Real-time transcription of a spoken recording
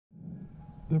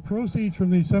The proceeds from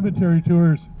these cemetery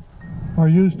tours are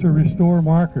used to restore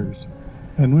markers,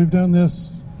 and we've done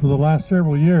this for the last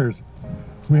several years.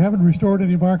 We haven't restored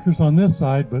any markers on this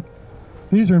side, but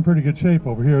these are in pretty good shape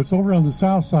over here. It's over on the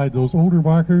south side. Those older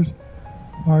markers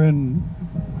are in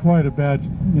quite a bad,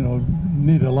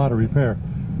 need a lot of repair.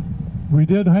 We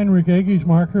did Heinrich Agee's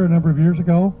marker a number of years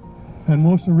ago, and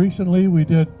most recently we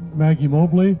did Maggie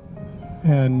Mobley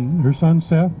and her son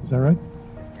Seth, is that right?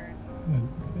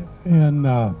 And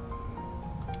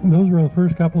those were the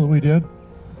first couple that we did.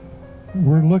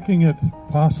 We're looking at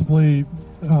possibly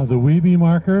the Weeby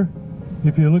marker.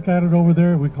 If you look at it over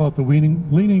there, we call it the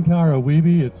Leaning Tower of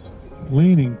Weeby. It's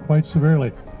leaning quite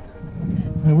severely,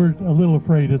 and we're a little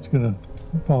afraid it's going to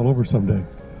fall over someday.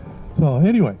 So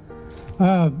anyway,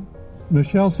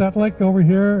 Michelle Setlick over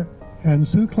here and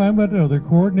Sue Clement are the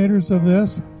coordinators of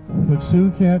this, but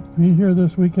Sue can't be here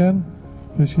this weekend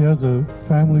because she has a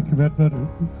family commitment,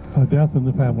 a death in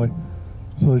the family,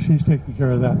 so she's taking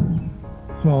care of that.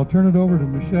 So I'll turn it over to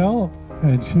Michelle,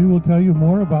 and she will tell you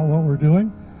more about what we're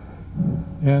doing.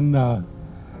 And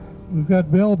we've got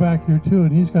Bill back here too,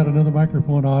 and he's got another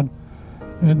microphone on.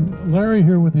 And Larry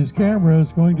here with his camera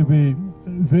is going to be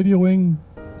videoing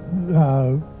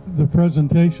the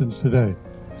presentations today.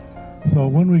 So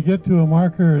when we get to a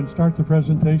marker and start the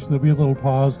presentation, there'll be a little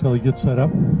pause till he gets set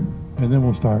up, and then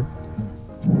we'll start.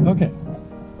 Okay.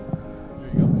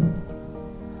 There you go.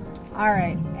 All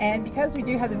right, and because we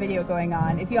do have the video going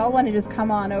on, if you all want to just come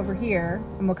on over here,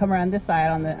 and we'll come around this side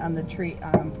on the tree,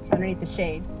 underneath the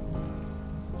shade.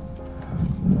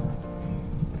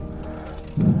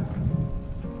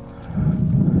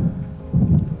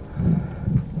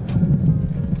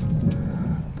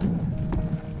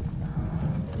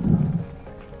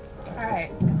 All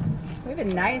right, we have a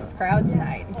nice crowd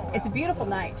tonight. It's a beautiful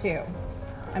night too.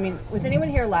 I mean, was anyone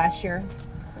here last year?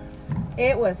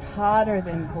 It was hotter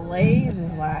than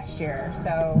blazes last year,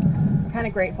 so we're kind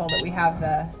of grateful that we have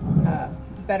the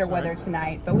better weather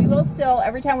tonight. But we will still,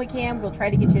 every time we can, we'll try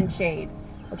to get you in shade.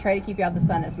 We'll try to keep you out of the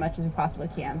sun as much as we possibly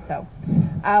can. So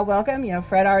welcome.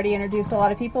 Fred already introduced a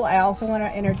lot of people. I also want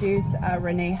to introduce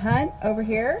Renee Hunt over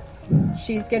here.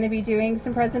 She's going to be doing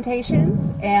some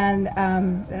presentations. And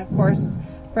of course,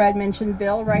 Fred mentioned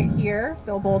Bill right here,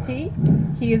 Bill Bolte.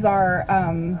 He's our...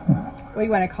 what do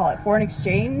you want to call it? Foreign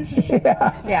exchange?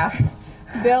 Yeah.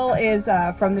 Bill is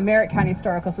from the Merritt County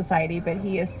Historical Society, but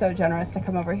he is so generous to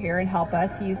come over here and help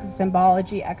us. He's a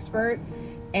symbology expert,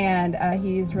 and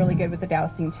he's really good with the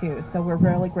dowsing too. So we're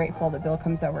really grateful that Bill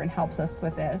comes over and helps us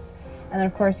with this. And then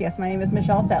of course, yes, my name is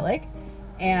Michelle Setlick,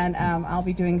 and I'll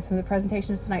be doing some of the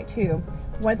presentations tonight too.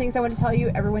 One of the things I want to tell you,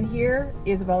 everyone here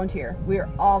is a volunteer. We are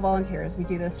all volunteers. We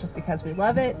do this just because we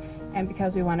love it and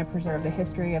because we want to preserve the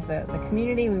history of the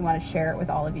community. We want to share it with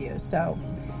all of you. So,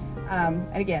 and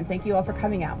again, thank you all for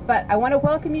coming out. But I want to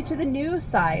welcome you to the new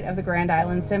side of the Grand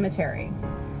Island Cemetery.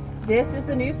 This is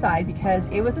the new side because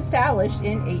it was established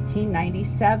in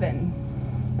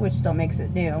 1897, which still makes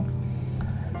it new.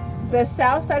 The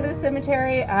south side of the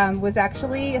cemetery was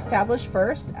actually established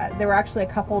first. There were actually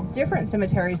a couple different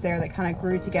cemeteries there that kind of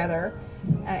grew together,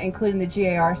 including the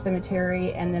GAR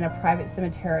cemetery and then a private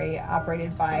cemetery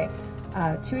operated by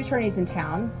two attorneys in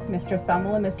town, Mr.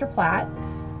 Thummel and Mr. Platt.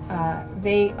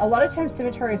 A lot of times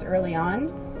cemeteries early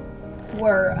on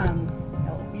were,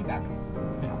 be back.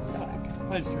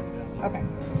 Okay.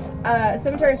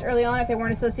 Cemeteries early on, if they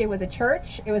weren't associated with a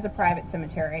church, it was a private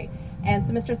cemetery. And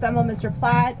so Mr. Thummel and Mr.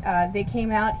 Platt, they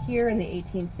came out here in the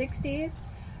 1860s,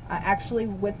 actually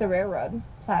with the railroad.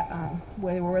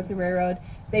 When they were with the railroad,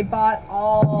 they bought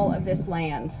all of this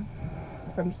land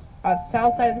from the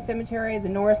south side of the cemetery, the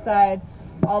north side,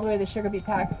 all the way to the sugar beet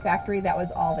factory. That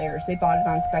was all theirs. They bought it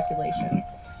on speculation.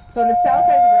 So on the south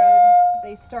side of the road,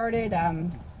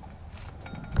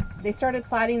 they started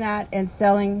platting that and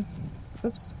selling.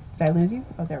 Oops, did I lose you?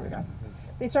 Oh, there we go.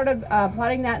 They started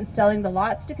plotting that and selling the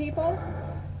lots to people.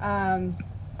 And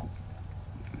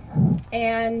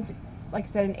like I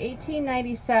said, in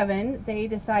 1897, they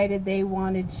decided they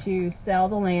wanted to sell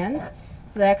the land.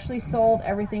 So they actually sold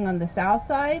everything on the south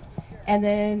side and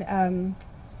then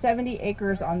 70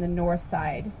 acres on the north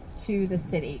side to the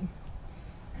city.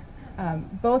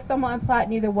 Both Thummel and Platt,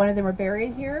 neither one of them are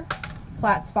buried here.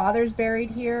 Platt's father's buried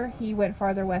here. He went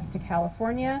farther west to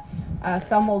California.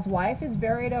 Thummel's wife is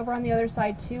buried over on the other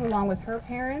side too, along with her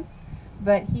parents,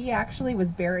 but he actually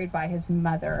was buried by his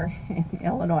mother in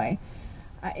Illinois.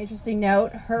 Interesting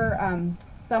note,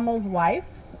 Thummel's wife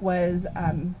was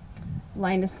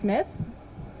Linus Smith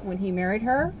when he married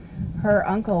her. Her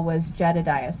uncle was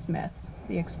Jedediah Smith,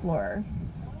 the explorer.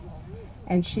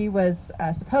 And she was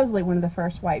supposedly one of the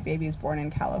first white babies born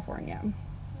in California.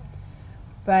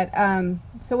 But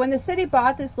so when the city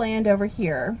bought this land over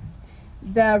here,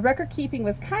 the record keeping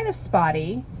was kind of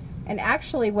spotty, and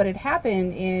actually what had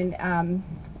happened in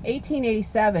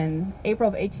 1887, April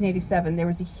of 1887, there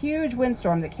was a huge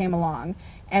windstorm that came along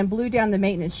and blew down the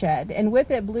maintenance shed, and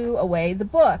with it blew away the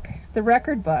book, the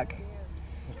record book.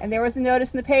 And there was a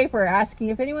notice in the paper asking,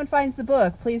 if anyone finds the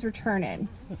book, please return it.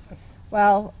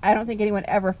 Well, I don't think anyone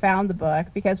ever found the book,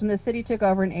 because when the city took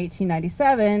over in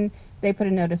 1897, they put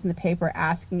a notice in the paper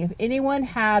asking if anyone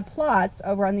had plots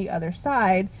over on the other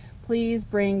side, please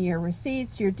bring your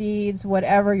receipts, your deeds,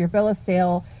 whatever, your bill of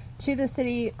sale, to the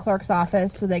city clerk's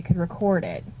office so they could record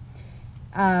it.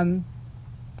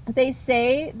 They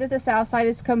say that the south side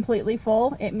is completely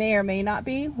full. It may or may not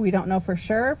be. We don't know for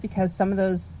sure, because some of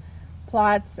those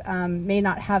plots may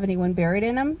not have anyone buried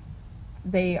in them.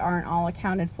 They aren't all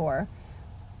accounted for.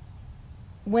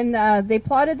 When they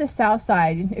plotted the south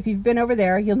side, if you've been over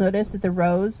there, you'll notice that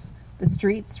the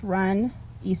streets run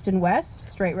east and west,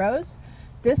 straight rows.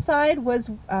 This side was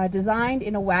designed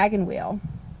in a wagon wheel.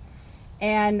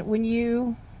 And when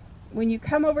you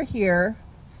come over here,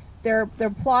 they're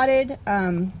plotted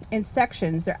in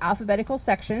sections. They're alphabetical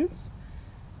sections.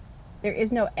 There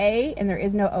is no A and there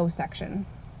is no O section,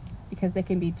 because they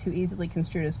can be too easily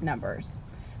construed as numbers.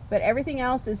 But everything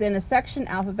else is in a section,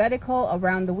 alphabetical,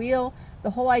 around the wheel. The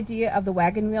whole idea of the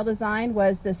wagon wheel design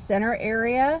was the center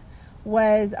area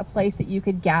was a place that you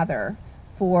could gather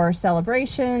for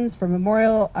celebrations, for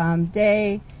Memorial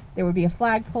Day. There would be a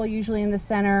flagpole usually in the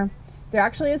center. There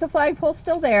actually is a flagpole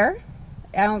still there.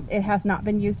 It has not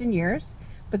been used in years,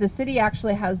 but the city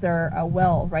actually has their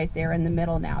well right there in the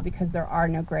middle now, because there are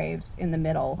no graves in the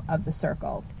middle of the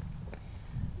circle.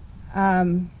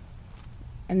 And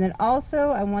then also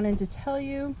I wanted to tell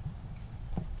you,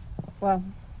 well,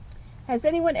 has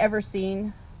anyone ever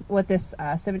seen what this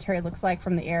cemetery looks like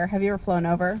from the air? Have you ever flown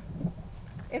over?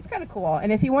 It's kind of cool.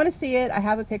 And if you want to see it, I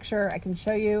have a picture I can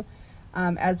show you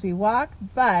as we walk.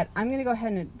 But I'm going to go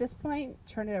ahead and at this point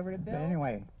turn it over to Bill.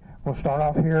 Anyway, we'll start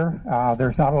off here.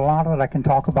 There's not a lot that I can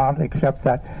talk about, except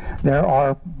that there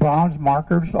are bronze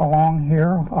markers along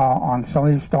here on some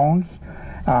of these stones.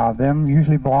 Them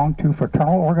usually belong to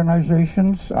fraternal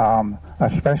organizations,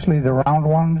 especially the round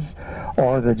ones,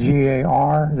 or the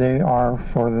GAR. They are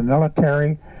for the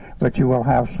military, but you will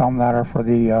have some that are for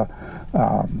the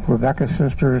Rebecca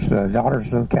Sisters, the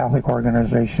Daughters of the Catholic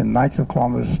Organization, Knights of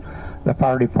Columbus, the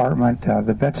Fire Department,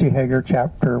 the Betsy Hager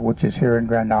chapter, which is here in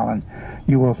Grand Island.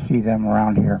 You will see them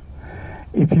around here.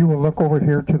 If you will look over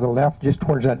here to the left, just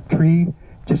towards that tree,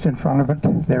 just in front of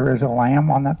it, there is a lamb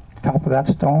on the top of that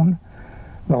stone.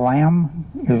 The lamb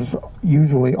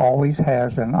usually always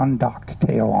has an undocked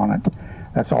tail on it.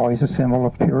 That's always a symbol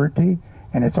of purity,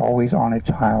 and it's always on a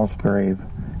child's grave,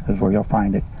 is where you'll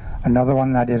find it. Another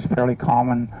one that is fairly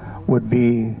common would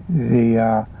be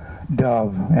the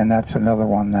dove, and that's another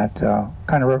one that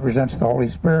kind of represents the Holy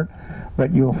Spirit,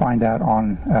 but you'll find that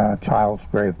on a child's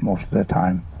grave most of the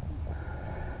time.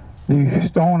 The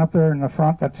stone up there in the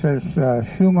front that says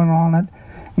Schumann on it,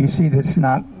 you see that's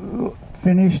not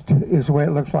finished, is the way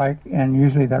it looks like, and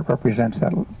usually that represents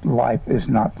that life is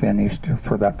not finished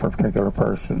for that particular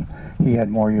person. He had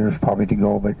more years probably to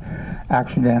go, but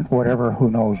accident, whatever, who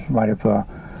knows, might have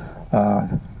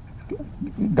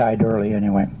died early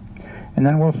anyway. And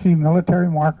then we'll see military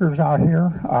markers out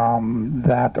here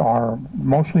that are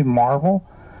mostly marble,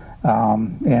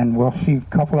 and we'll see a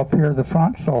couple up here at the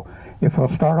front. So if we'll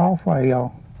start off,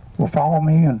 will follow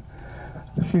me and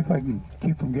see if I can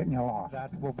keep from getting you lost.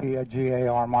 That will be a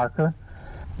GAR marker,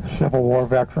 Civil War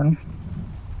veteran.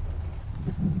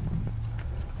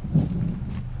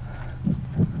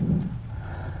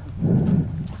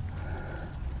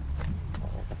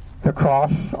 The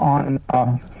cross on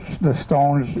the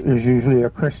stones is usually a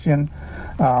Christian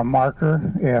marker.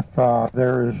 If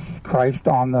there is Christ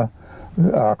on the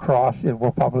cross, it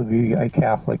will probably be a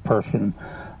Catholic person.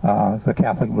 The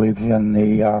Catholic believes in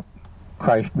the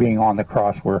Christ being on the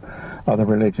cross, where other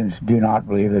religions do not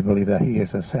believe. They believe that he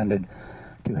has ascended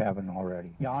to heaven already.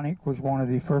 Yannick was one of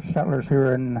the first settlers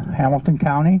here in Hamilton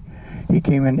County. He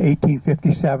came in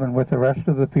 1857 with the rest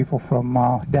of the people from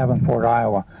Davenport,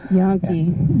 Iowa.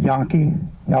 Yankee. Yankee?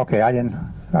 Okay, I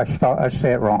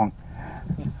say it wrong.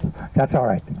 That's all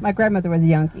right. My grandmother was a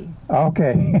Yankee.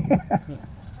 Okay.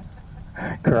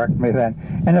 Correct me then.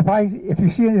 And if you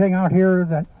see anything out here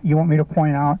that you want me to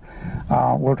point out,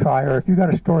 we'll try. Or if you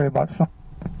got a story about some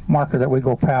marker that we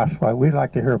go past, well, we'd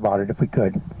like to hear about it if we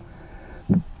could.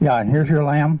 Yeah, and here's your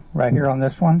lamb right here on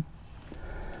this one.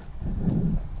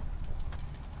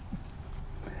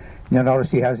 You'll notice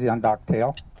he has the undocked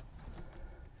tail.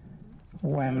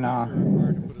 When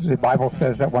the Bible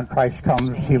says that when Christ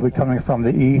comes, he'll be coming from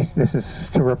the east. This is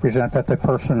to represent that the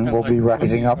person will be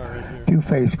rising up to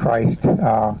face Christ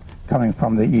coming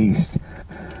from the east.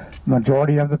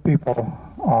 Majority of the people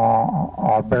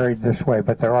are buried this way,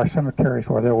 but there are cemeteries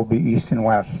where there will be east and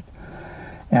west.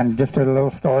 And just a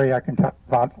little story I can talk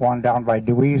about, one down by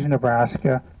Dewey's,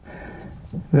 Nebraska.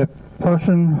 The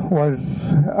person was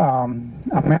a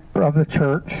member of the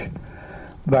church,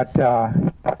 but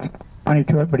money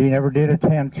to it, but he never did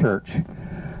attend church.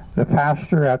 The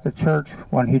pastor at the church,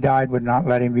 when he died, would not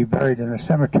let him be buried in the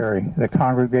cemetery. The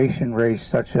congregation raised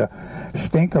such a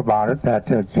stink about it that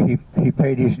he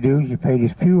paid his dues, he paid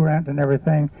his pew rent and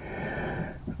everything,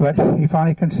 but he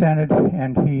finally consented,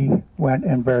 and he went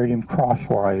and buried him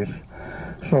crosswise.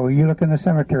 So you look in the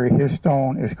cemetery, his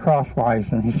stone is crosswise,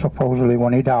 and he supposedly,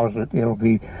 when he dows it, it'll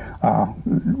be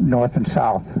north and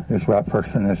south is where that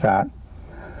person is at.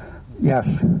 Yes.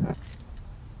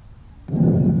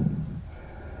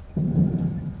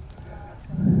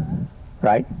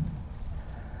 Right?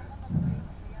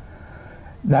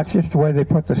 That's just the way they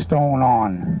put the stone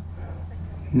on.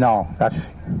 No, that's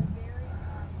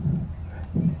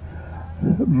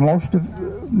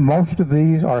most of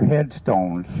these are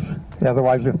headstones.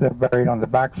 Otherwise, if they're buried on the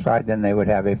backside, then they would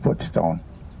have a footstone.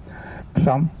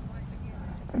 Some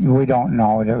we don't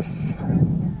know. It was,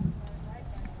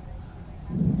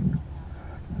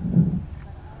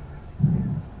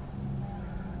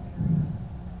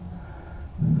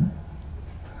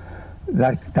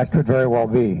 that could very well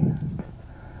be.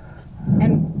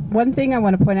 And one thing I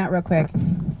want to point out real quick,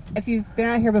 if you've been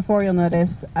out here before, you'll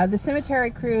notice the cemetery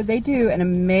crew, they do an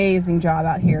amazing job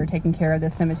out here taking care of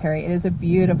this cemetery. It is a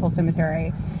beautiful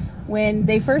cemetery. When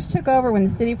they first took over, when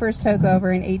the city first took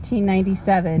over in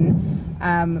 1897,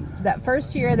 that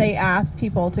first year they asked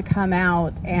people to come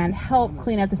out and help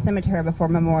clean up the cemetery before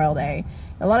Memorial Day.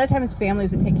 A lot of times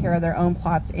families would take care of their own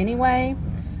plots anyway,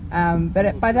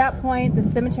 but by that point the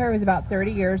cemetery was about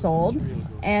 30 years old,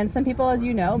 and some people, as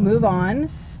you know, move on,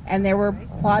 and there were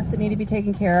plots that needed to be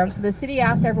taken care of, so the city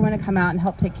asked everyone to come out and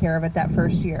help take care of it that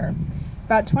first year.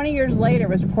 About 20 years later, it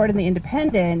was reported in the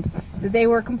Independent that they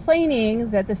were complaining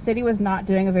that the city was not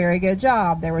doing a very good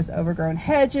job. There was overgrown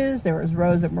hedges, there was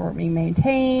roads that weren't being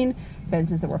maintained,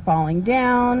 fences that were falling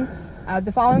down.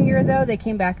 The following year, though, they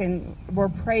came back and were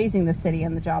praising the city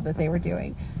and the job that they were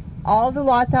doing. All of the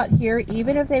lots out here,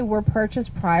 even if they were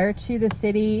purchased prior to the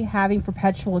city having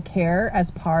perpetual care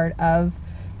as part of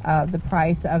the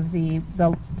price of the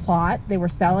plot they were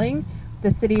selling,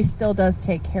 the city still does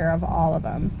take care of all of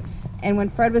them. And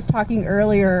when Fred was talking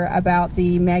earlier about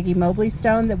the Maggie Mobley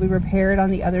stone that we repaired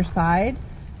on the other side,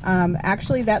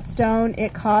 actually that stone,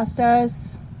 it cost us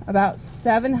about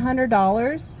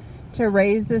 $700 to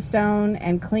raise the stone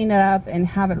and clean it up and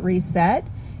have it reset.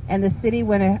 And the city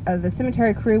the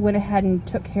cemetery crew went ahead and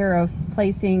took care of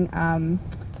placing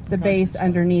the base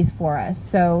underneath for us.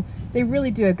 So they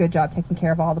really do a good job taking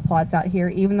care of all the plots out here,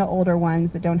 even the older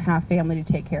ones that don't have family to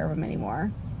take care of them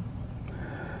anymore.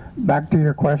 Back to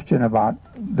your question about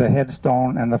the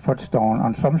headstone and the footstone.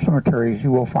 On some cemeteries, you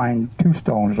will find two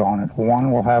stones on it.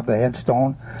 One will have the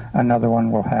headstone, another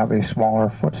one will have a smaller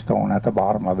footstone at the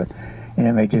bottom of it, and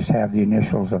it may just have the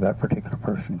initials of that particular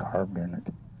person carved in it.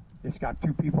 It's got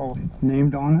two people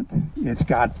named on it. It's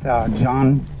got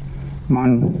John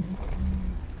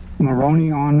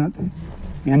Maroney on it,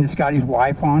 and it's got his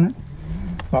wife on it.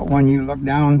 But when you look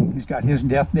down, he's got his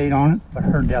death date on it, but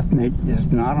her death date is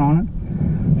not on it.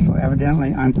 So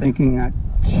evidently, I'm thinking that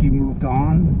she moved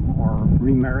on or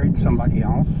remarried somebody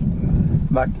else.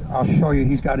 But I'll show you,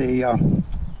 he's got a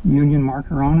union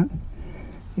marker on it.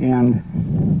 And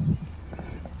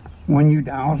when you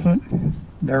douse it,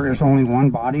 there is only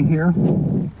one body here.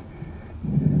 When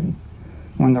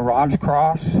the rods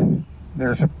cross,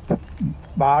 there's a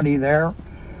body there,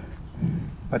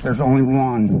 but there's only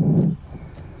one.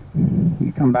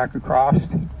 You come back across,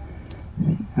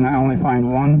 and I only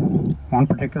find one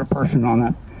particular person on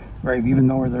that grave, even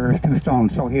though there is two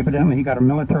stones. So evidently he got a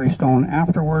military stone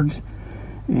afterwards,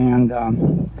 and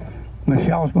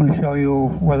Michelle's going to show you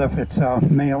whether if it's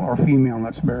male or female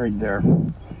that's buried there.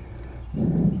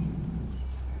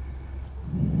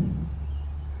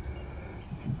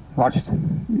 Watch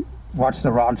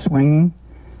the rod swinging.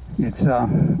 It's a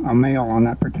male on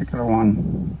that particular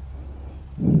one.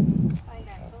 I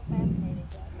got so fascinated.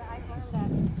 I learned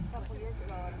that a couple years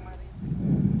ago at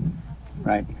Monies.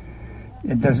 Right.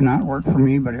 It does not work for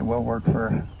me, but it will work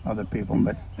for other people.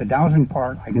 But the dowsing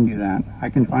part, I can do that. I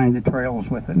can find the trails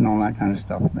with it and all that kind of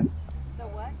stuff. But The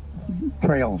what?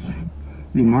 trails,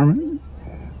 the marmot,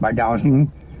 by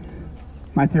dowsing.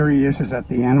 My theory is that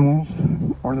the animals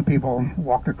or the people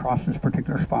walked across this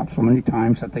particular spot so many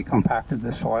times that they compacted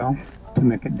the soil to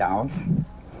make it dows.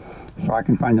 So I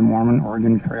can find the Mormon,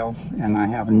 Oregon trails, and I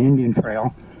have an Indian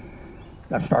trail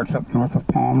that starts up north of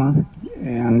Palmer,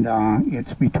 and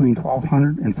it's between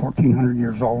 1,200 and 1,400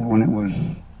 years old when it was,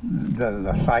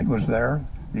 the site was there.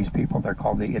 These people, they're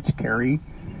called the Itzkeri.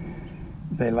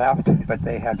 They left, but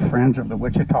they had friends of the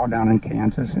Wichita down in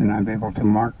Kansas, and I'm able to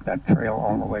mark that trail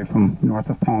all the way from north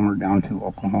of Palmer down to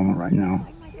Oklahoma right now.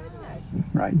 Oh my goodness.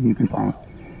 Right, you can follow it.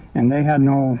 And they had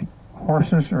no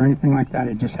horses or anything like that.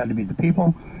 It just had to be the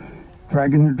people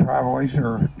dragging their driveways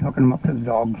or hooking them up to the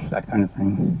dogs, that kind of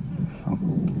thing. So,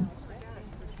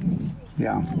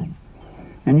 yeah.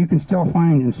 And you can still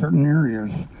find in certain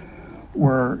areas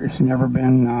where it's never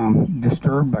been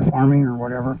disturbed by farming or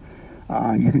whatever,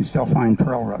 you can still find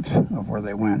trail ruts of where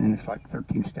they went, and it's like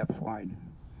 13 steps wide.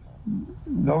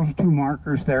 Those two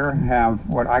markers there have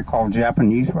what I call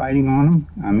Japanese writing on them.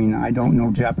 I mean, I don't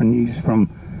know Japanese from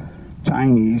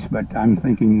Chinese, but I'm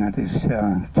thinking that is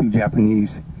two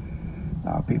Japanese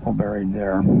people buried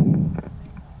there.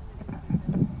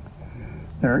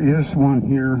 There is one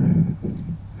here.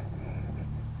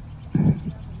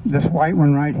 This white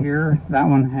one right here, that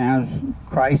one has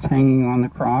Christ hanging on the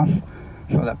cross,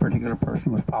 so that particular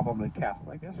person was probably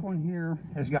Catholic. This one here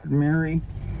has got Mary,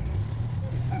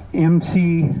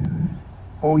 M-C-O-U-A-D-E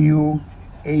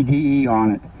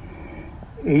on it.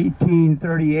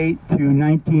 1838 to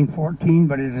 1914,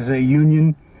 but it is a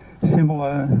Union symbol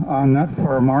on that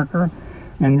for a marker.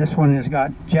 And this one has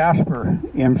got Jasper,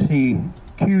 M-C-Q-U-A-D-E.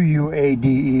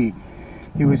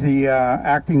 He was the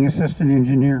acting assistant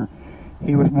engineer.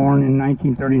 He was born in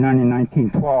 1939 and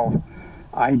 1912.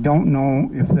 I don't know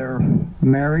if they're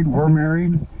married, were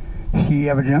married. She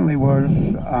evidently was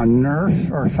a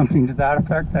nurse or something to that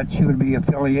effect, that she would be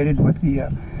affiliated with the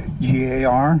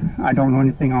GAR. I don't know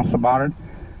anything else about it.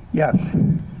 Yes. I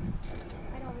don't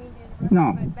mean to interrupt,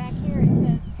 No. but back here it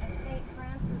says St.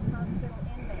 Francis Hospital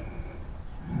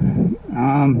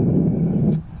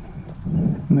inmates.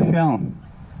 Michelle,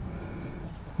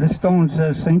 this stone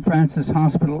says St. Francis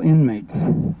Hospital inmates.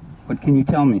 What can you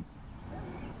tell me?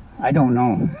 I don't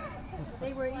know.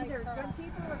 They were either good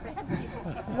people or bad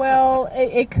people. Well,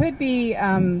 it could be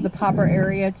the pauper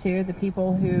area too, the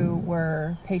people who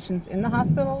were patients in the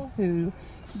hospital who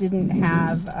didn't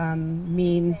have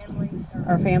means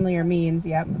or family or means.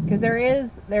 Yep, because there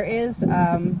is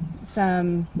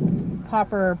some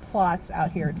pauper plots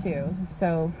out here too.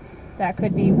 So that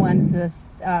could be one of the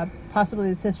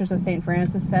possibly the Sisters of St.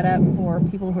 Francis set up for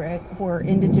people who are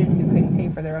indigent who couldn't pay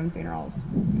for their own funerals.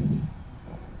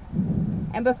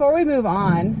 And before we move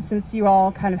on, since you all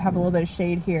kind of have a little bit of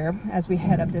shade here as we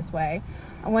head up this way,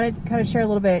 I want to kind of share a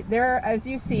little bit. As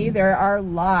you see, there are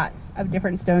lots of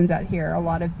different stones out here. A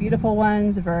lot of beautiful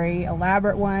ones, very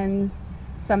elaborate ones,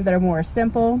 some that are more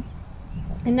simple.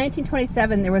 In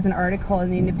 1927, there was an article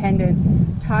in the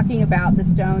Independent talking about the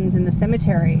stones in the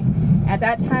cemetery. At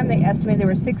that time, they estimated there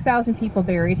were 6,000 people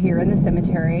buried here in the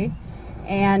cemetery.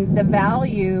 And the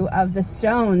value of the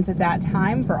stones at that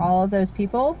time for all of those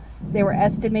people, they were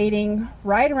estimating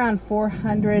right around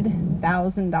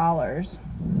 $400,000.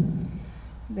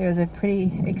 There's a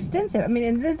pretty extensive, I mean,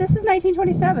 and this is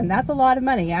 1927. That's a lot of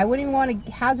money. I wouldn't even want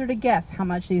to hazard a guess how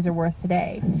much these are worth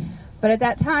today. But at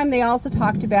that time, they also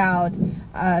talked about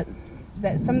that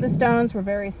some of the stones were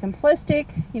very simplistic.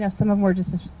 You know, some of them were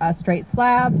just a straight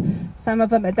slab. Some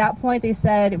of them, at that point, they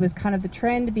said it was kind of the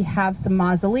trend to have some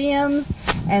mausoleums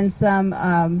and some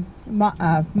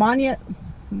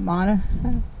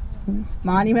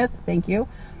monument. Thank you.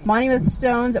 Monument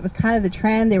stones. That was kind of the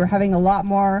trend. They were having a lot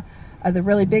more of the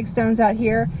really big stones out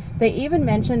here. They even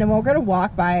mentioned, and we're going to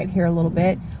walk by it here a little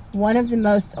bit, one of the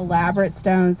most elaborate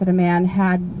stones that a man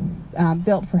had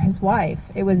built for his wife.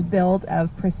 It was built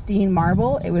of pristine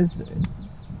marble. It was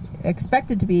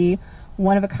expected to be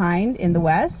one of a kind in the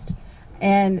West,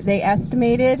 and they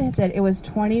estimated that it was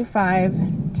 25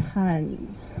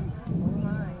 tons.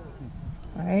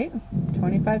 Right?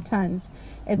 25 tons.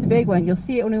 It's a big one. You'll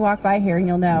see it when we walk by here and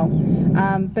you'll know.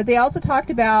 But they also talked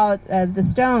about the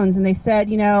stones, and they said,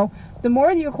 you know, the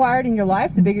more that you acquired in your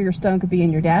life, the bigger your stone could be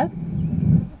in your death.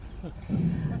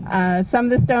 Some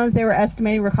of the stones they were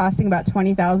estimating were costing about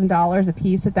 $20,000 a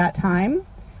piece at that time.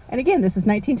 And again, this is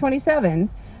 1927.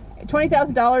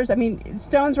 $20,000, I mean,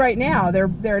 stones right now,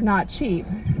 they're not cheap,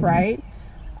 right?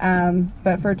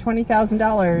 But for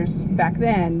 $20,000 back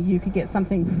then, you could get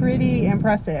something pretty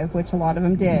impressive, which a lot of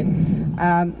them did.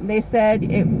 They said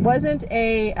it wasn't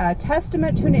a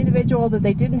testament to an individual that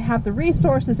they didn't have the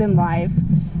resources in life,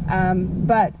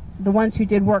 but the ones who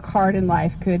did work hard in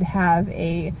life could have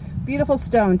a beautiful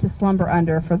stone to slumber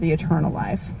under for the eternal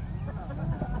life.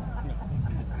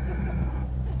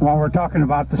 While we're talking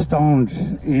about the stones,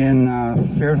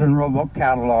 in Sears and Roebuck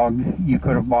catalog, you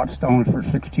could have bought stones for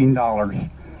 $16,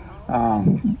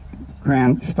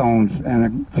 grand stones,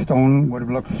 and a stone would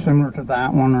have looked similar to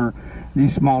that one, or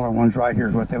these smaller ones right here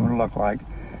is what they would look like.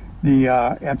 The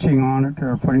etching on it,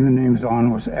 or putting the names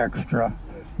on, was extra,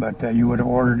 but you would have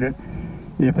ordered it.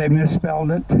 If they misspelled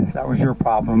it, that was your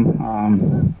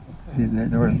problem.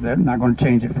 They're not going to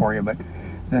change it for you, but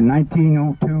the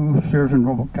 1902 Sears and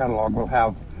Roebuck catalog will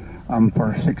have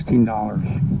for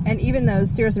 $16. And even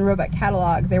those Sears and Roebuck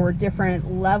catalog, there were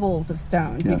different levels of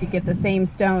stones. Yes. You could get the same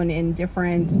stone in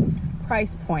different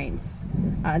price points,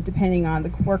 depending on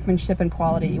the workmanship and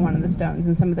quality one of the stones.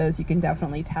 And some of those you can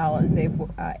definitely tell as they've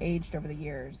aged over the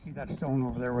years. See that stone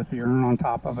over there with the urn on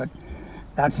top of it?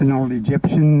 That's an old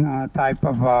Egyptian type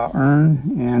of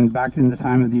urn, and back in the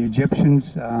time of the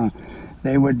Egyptians,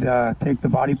 they would take the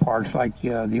body parts like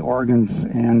the organs,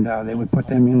 and they would put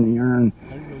them in the urn,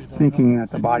 thinking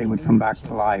that the body would come back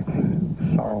to life.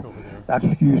 So that's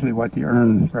usually what the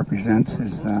urn represents,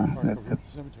 is that the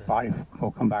body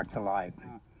will come back to life.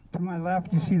 To my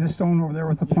left, you see the stone over there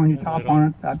with the pointy top on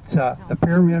it. That's the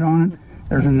pyramid on it.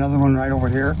 There's another one right over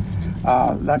here.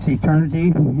 That's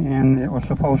eternity, and it was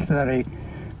supposed that a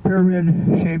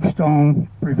pyramid-shaped stone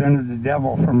prevented the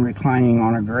devil from reclining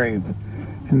on a grave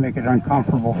to make it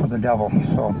uncomfortable for the devil.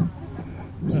 So,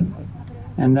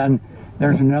 and then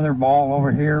there's another ball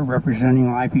over here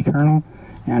representing life eternal,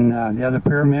 and the other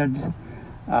pyramids.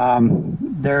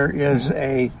 There is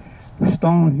a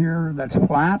stone here that's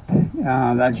flat.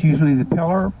 That's usually the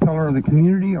pillar of the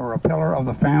community or a pillar of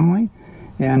the family.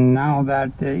 And now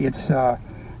that it's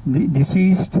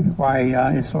deceased, why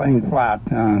it's laying flat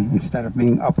instead of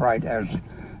being upright as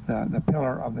the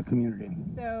pillar of the community.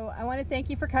 So I want to thank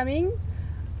you for coming.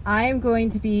 I am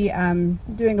going to be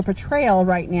doing a portrayal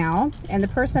right now, and the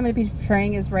person I'm going to be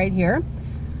portraying is right here.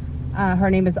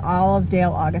 Her name is Olive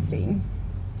Dale Augustine.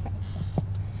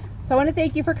 So I want to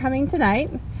thank you for coming tonight.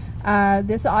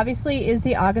 This obviously is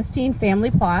the Augustine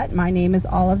family plot. My name is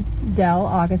Olive Dale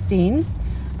Augustine.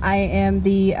 I am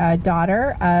the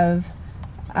daughter of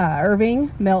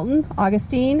Irving Milton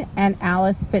Augustine and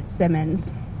Alice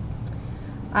Fitzsimmons.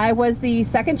 I was the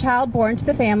second child born to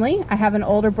the family. I have an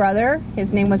older brother.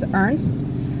 His name was Ernst.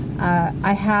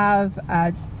 I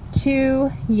have two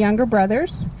younger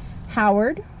brothers,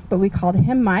 Howard, but we called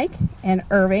him Mike, and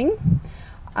Irving.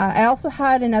 I also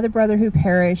had another brother who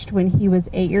perished when he was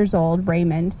 8 years old,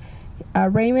 Raymond.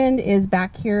 Raymond is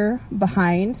back here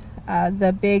behind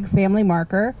the big family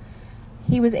marker.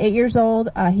 He was 8 years old.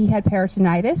 He had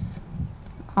peritonitis,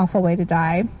 awful way to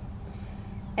die.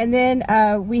 And then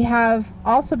we have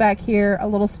also back here a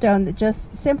little stone that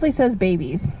just simply says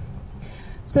babies.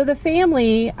 So the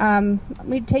family, let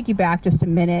me take you back just a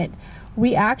minute.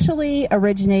 We actually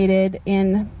originated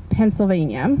in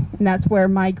Pennsylvania, and that's where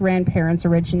my grandparents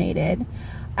originated.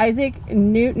 Isaac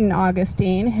Newton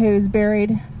Augustine, who's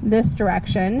buried this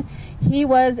direction, he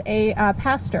was a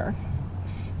pastor.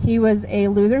 He was a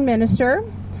Lutheran minister,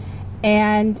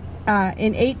 and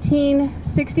in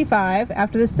 1865,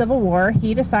 after the Civil War,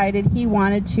 he decided he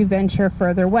wanted to venture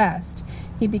further west.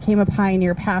 He became a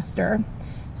pioneer pastor.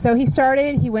 So he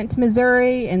went to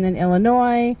Missouri and then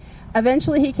Illinois.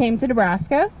 Eventually he came to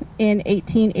Nebraska in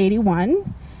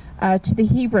 1881 to the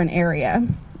Hebron area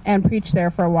and preached there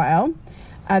for a while.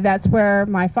 That's where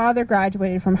my father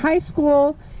graduated from high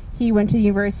school. He went to the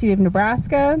University of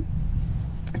Nebraska,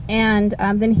 and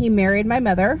then he married my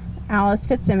mother, Alice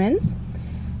Fitzsimmons.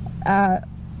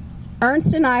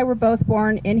 Ernst and I were both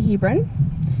born in Hebron.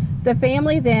 The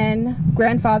family then,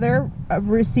 grandfather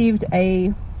received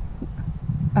a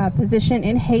position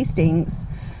in Hastings.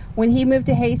 When he moved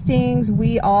to Hastings,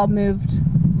 we all moved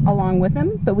along with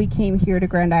him, but we came here to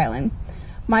Grand Island.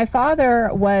 My father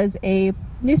was a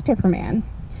newspaperman.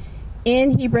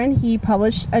 In Hebron, he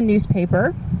published a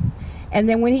newspaper, and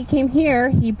then when he came here,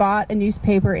 he bought a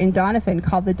newspaper in Doniphan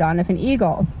called the Doniphan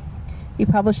Eagle. He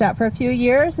published that for a few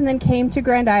years and then came to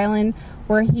Grand Island,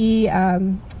 where he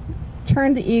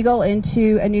turned the Eagle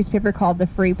into a newspaper called the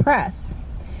Free Press.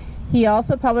 He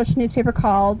also published a newspaper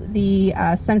called the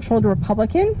Central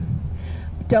Republican.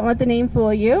 Don't let the name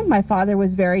fool you. My father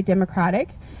was very Democratic.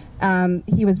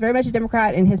 He was very much a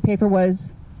Democrat, and his paper was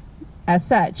as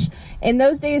such. In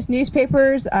those days,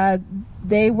 newspapers,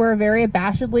 they were very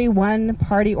abashedly one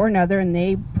party or another, and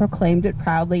they proclaimed it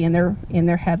proudly in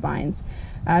their headlines.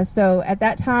 So at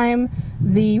that time,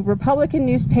 the Republican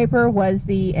newspaper was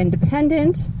the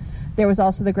Independent. There was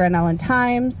also the Grand Island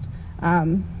Times.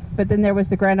 but then there was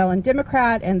the Grand Island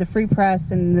Democrat and the Free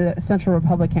Press and the Central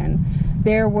Republican.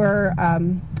 There were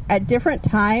at different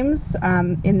times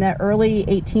in the early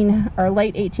late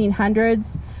 1800s,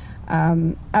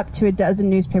 up to a dozen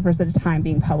newspapers at a time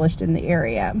being published in the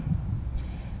area.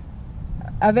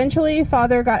 Eventually,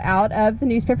 Father got out of the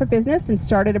newspaper business and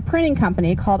started a printing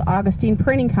company called Augustine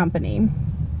Printing Company.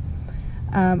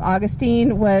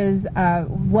 Augustine was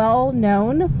well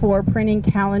known for printing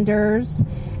calendars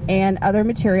and other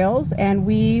materials, and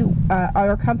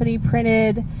our company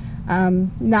printed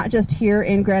not just here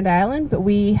in Grand Island, but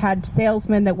we had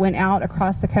salesmen that went out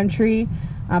across the country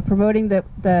promoting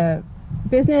the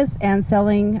business and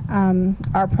selling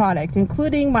our product,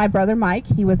 including my brother Mike.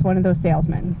 He was one of those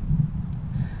salesmen.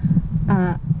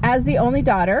 As the only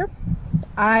daughter,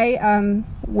 I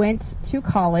went to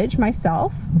college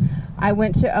myself. I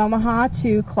went to Omaha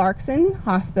to Clarkson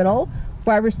Hospital,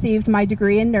 where I received my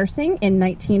degree in nursing in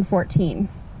 1914.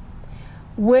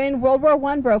 When World War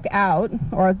I broke out,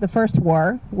 or the first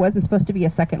war, wasn't supposed to be a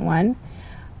second one,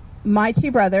 my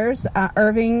two brothers,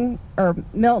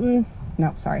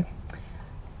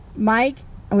 Mike,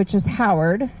 which is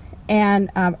Howard,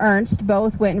 and Ernst,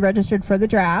 both went and registered for the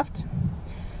draft.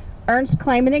 Ernst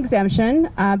claimed an exemption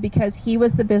because he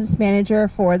was the business manager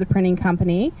for the printing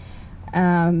company,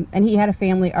 and he had a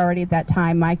family already at that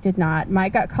time. Mike did not.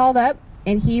 Mike got called up,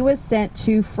 and he was sent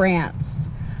to France.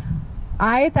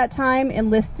 I, at that time,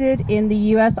 enlisted in the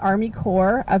U.S. Army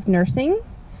Corps of Nursing.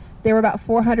 There were about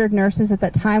 400 nurses at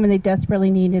that time, and they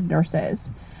desperately needed nurses.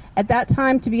 At that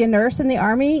time, to be a nurse in the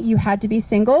Army, you had to be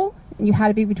single, and you had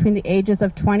to be between the ages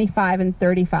of 25 and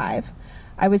 35.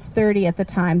 I was 30 at the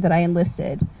time that I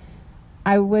enlisted.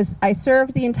 I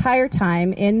served the entire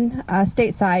time in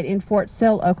stateside in Fort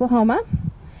Sill, Oklahoma.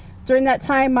 During that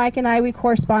time, Mike and we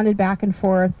corresponded back and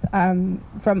forth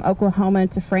from Oklahoma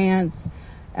to France,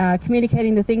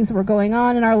 communicating the things that were going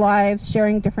on in our lives,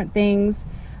 sharing different things,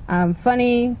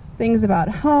 funny things about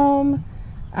home.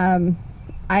 I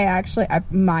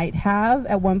might have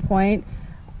at one point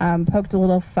poked a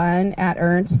little fun at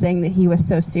Ernst, saying that he was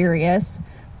so serious,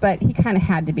 but he kind of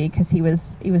had to be because he was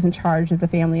in charge of the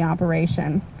family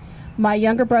operation. My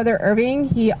younger brother Irving,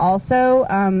 he also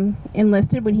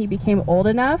enlisted when he became old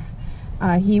enough.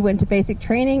 He went to basic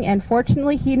training, and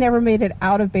fortunately he never made it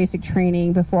out of basic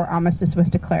training before armistice was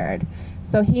declared.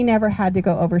 So he never had to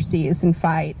go overseas and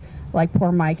fight like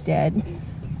poor Mike did.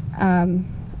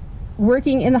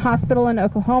 Working in the hospital in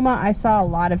Oklahoma, I saw a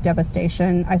lot of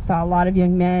devastation. I saw a lot of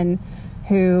young men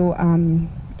who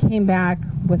came back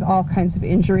with all kinds of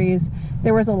injuries.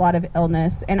 There was a lot of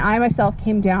illness, and I myself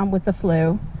came down with the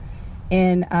flu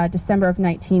in December of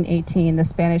 1918, the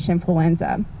Spanish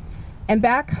influenza. And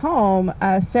back home,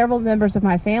 several members of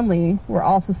my family were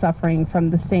also suffering from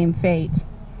the same fate.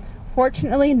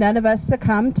 Fortunately, none of us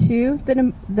succumbed to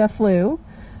the flu.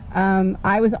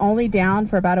 I was only down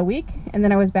for about a week, and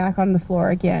then I was back on the floor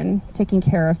again, taking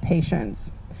care of patients.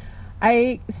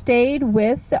 I stayed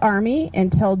with the Army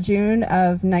until June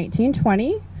of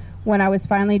 1920, when I was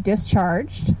finally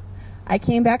discharged. I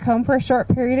came back home for a short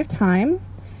period of time,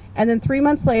 and then 3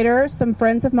 months later, some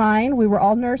friends of mine, we were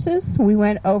all nurses, we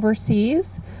went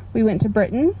overseas. We went to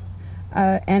Britain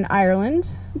and Ireland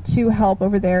to help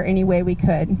over there any way we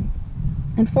could.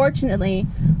 Unfortunately,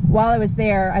 while I was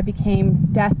there, I became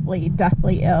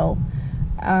deathly ill.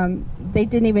 They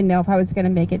didn't even know if I was going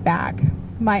to make it back.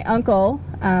 My uncle,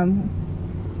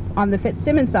 on the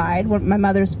Fitzsimmons side, my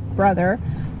mother's brother,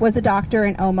 was a doctor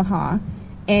in Omaha,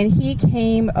 and he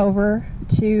came over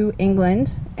to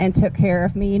England and took care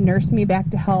of me, nursed me back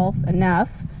to health enough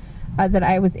that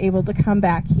I was able to come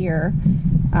back here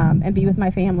and be with my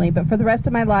family. But for the rest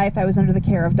of my life, I was under the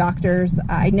care of doctors.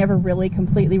 I never really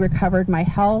completely recovered my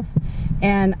health,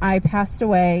 and I passed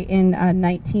away in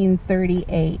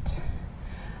 1938.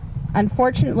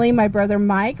 Unfortunately, my brother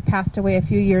Mike passed away a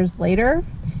few years later.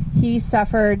 He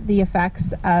suffered the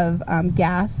effects of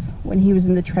gas when he was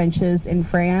in the trenches in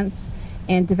France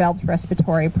and developed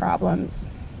respiratory problems.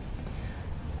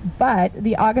 But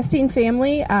the Augustine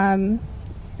family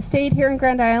stayed here in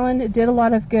Grand Island, did a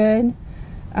lot of good.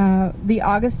 The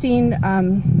Augustine,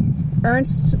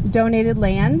 Ernst donated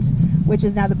land, which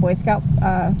is now the Boy Scout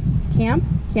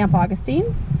Camp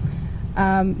Augustine.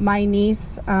 My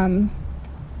niece,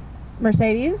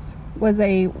 Mercedes, was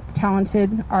a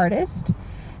talented artist.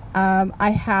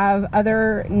 I have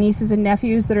other nieces and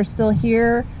nephews that are still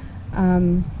here.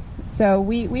 So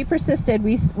we persisted,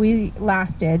 we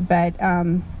lasted, but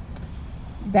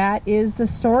that is the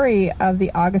story of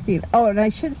the Augustine. Oh, and I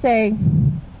should say, I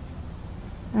don't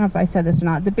know if I said this or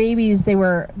not, the babies, they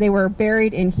were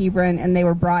buried in Hebron, and they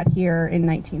were brought here in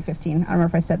 1915. I don't know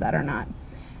if I said that or not.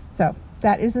 So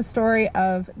that is the story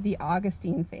of the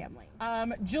Augustine family.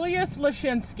 Julius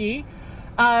Lashinsky,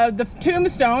 the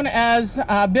tombstone, as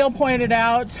Bill pointed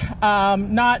out,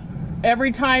 not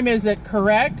every time is it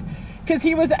correct, because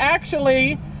he was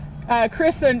actually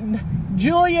christened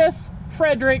Julius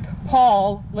Frederick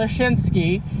Paul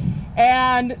Lashinsky,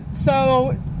 and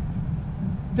so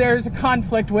there's a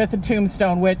conflict with the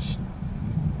tombstone, which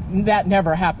that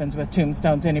never happens with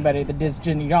tombstones, anybody that does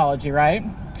genealogy, right?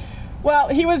 Well,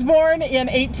 he was born in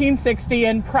 1860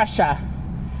 in Prussia,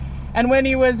 and when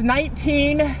he was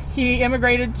 19, he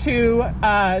immigrated to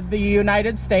the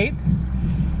United States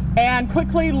and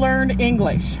quickly learned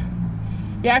English.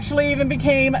 He actually even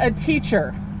became a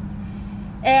teacher.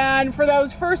 And for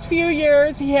those first few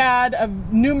years, he had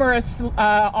numerous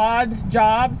odd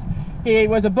jobs. He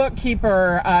was a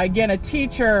bookkeeper, again, a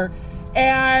teacher,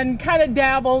 and kind of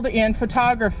dabbled in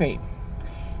photography.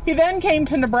 He then came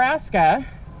to Nebraska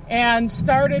and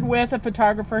started with a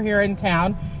photographer here in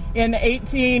town in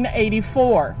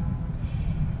 1884.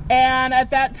 And at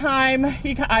that time,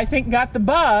 he, I think, got the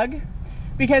bug,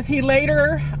 because he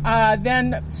later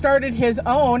then started his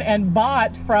own and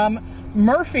bought from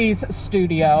Murphy's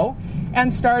studio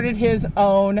and started his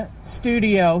own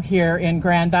studio here in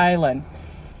Grand Island.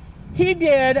 He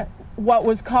did what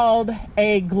was called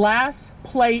a glass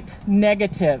plate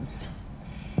negatives.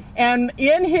 And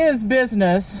in his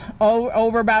business,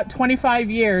 over about 25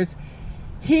 years,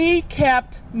 he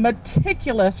kept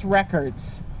meticulous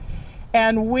records.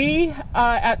 And we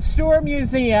at Stewart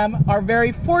Museum are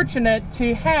very fortunate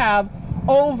to have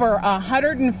over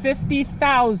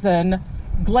 150,000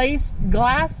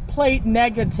 glass plate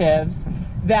negatives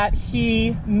that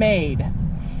he made.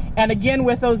 And again,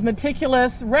 with those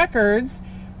meticulous records,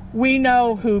 we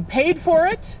know who paid for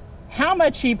it, how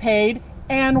much he paid,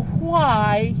 and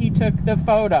why he took the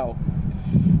photo.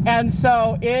 And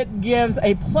so it gives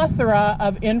a plethora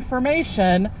of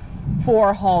information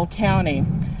for Hall County.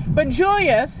 But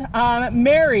Julius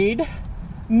married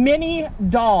Minnie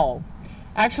Dahl.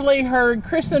 Actually, her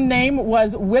Christian name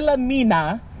was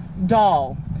Wilhelmina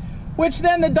Dahl, which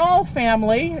then the Dahl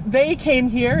family, they came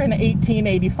here in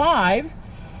 1885,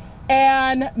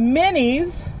 and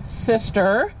Minnie's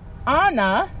sister,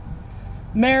 Anna,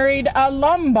 married a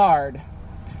Lombard,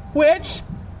 which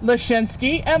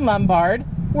Lashinsky and Lombard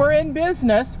were in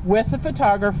business with the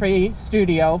photography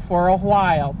studio for a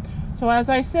while. So as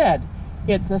I said,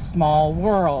 it's a small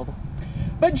world.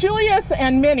 But Julius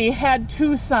and Minnie had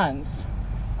two sons,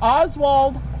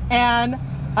 Oswald and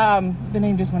the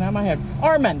name just went out of my head,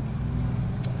 Armand.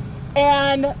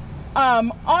 And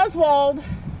Oswald,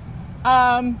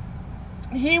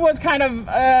 he was kind of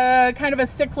a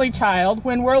sickly child.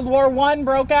 When World War I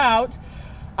broke out,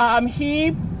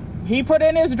 he put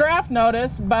in his draft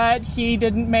notice, but he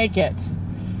didn't make it.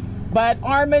 But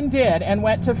Armand did and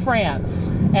went to France,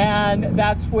 and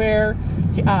that's where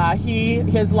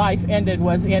his life ended,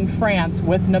 was in France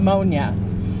with pneumonia.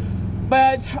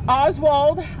 But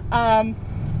Oswald,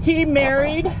 he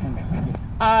married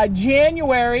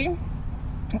January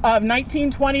of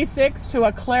 1926 to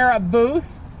a Clara Booth,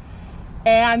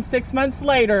 and 6 months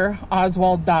later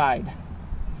Oswald died.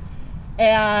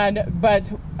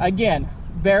 But again,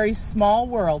 very small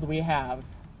world we have.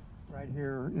 Right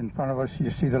here in front of us, you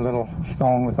see the little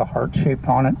stone with a heart shaped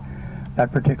on it.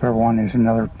 That particular one is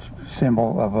another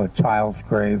symbol of a child's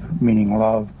grave, meaning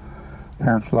love.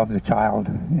 Parents love the child,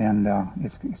 and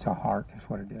it's a heart is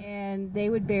what it is. And they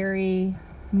would bury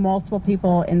multiple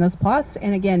people in those plots,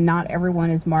 and again, not everyone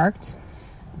is marked.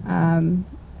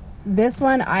 This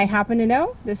one I happen to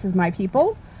know. This is my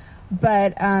people,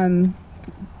 but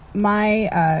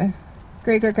my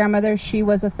great-great-grandmother, she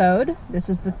was a Thode. This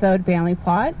is the Thode family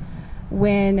plot.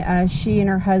 When she and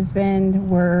her husband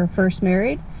were first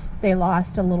married, they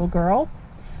lost a little girl.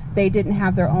 They didn't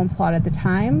have their own plot at the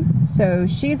time, so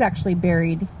she's actually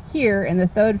buried here in the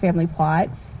Thode family plot.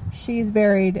 She's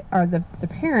buried, or the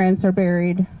parents are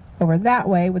buried over that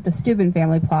way with the Steuben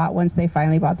family plot once they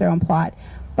finally bought their own plot.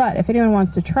 But if anyone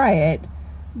wants to try it,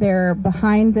 they're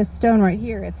behind this stone right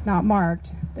here. It's not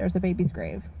marked. There's a baby's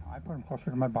grave. I put them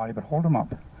closer to my body, but hold them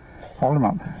up. Hold them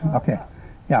up. Okay.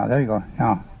 Yeah, there you go.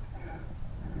 Now,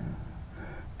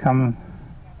 come.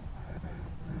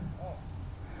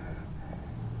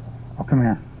 Oh, come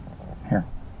here. Here.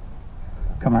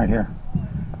 Come right here.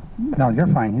 No, you're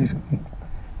fine.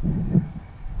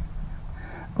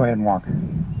 Go ahead and walk.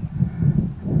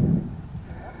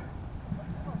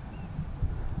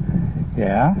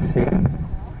 Yeah, see?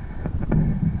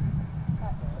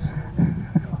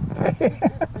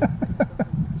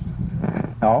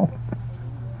 No.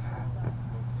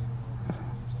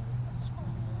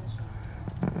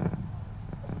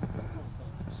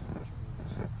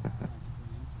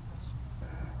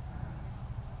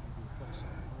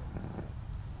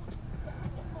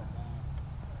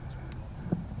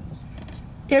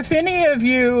 If any of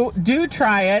you do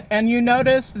try it and you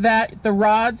notice that the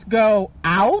rods go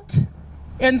out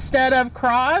instead of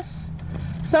cross,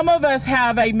 some of us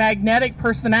have a magnetic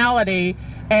personality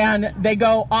and they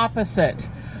go opposite.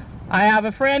 I have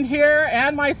a friend here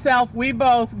and myself, we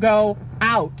both go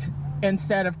out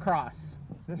instead of cross.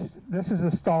 This is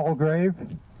a stall grave.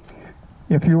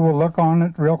 If you will look on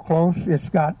it real close, it's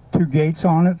got two gates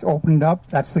on it opened up.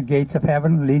 That's the gates of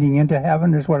heaven, leading into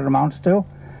heaven is what it amounts to.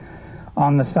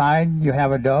 On the side, you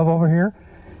have a dove over here.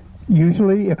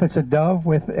 Usually, if it's a dove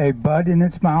with a bud in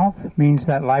its mouth, means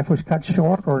that life was cut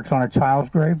short or it's on a child's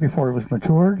grave before it was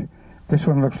matured. This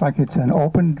one looks like it's an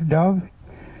opened dove.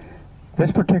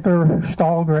 This particular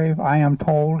stall grave, I am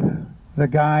told, the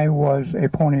guy was a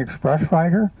Pony Express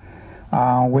rider.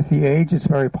 With the age, it's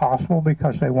very possible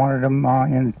because they wanted him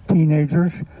in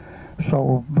teenagers.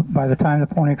 So by the time the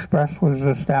Pony Express was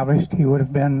established, he would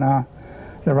have been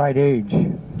the right age.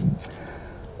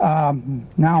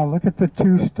 Now look at the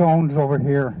two stones over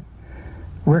here,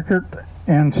 Rickert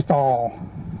and Stahl.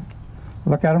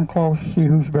 Look at them close, see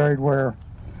who's buried where.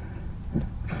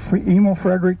 Emil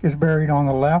Frederick is buried on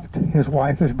the left, his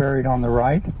wife is buried on the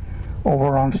right.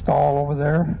 Over on Stahl over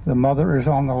there, the mother is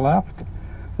on the left,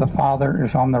 the father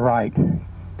is on the right.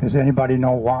 Does anybody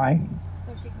know why?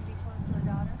 So she can be close to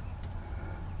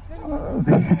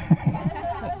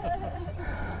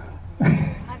her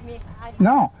daughter?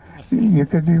 No, you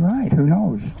could be right, who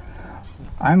knows?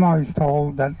 I'm always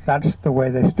told that that's the way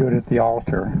they stood at the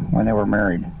altar when they were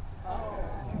married.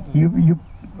 You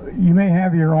may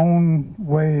have your own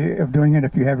way of doing it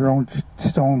if you have your own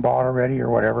stone bought already or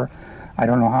whatever. I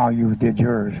don't know how you did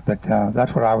yours, but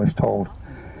that's what I was told.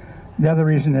 The other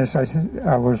reason is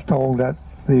I was told that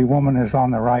the woman is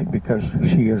on the right because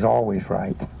she is always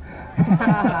right.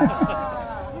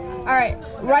 All right,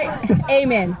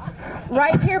 amen.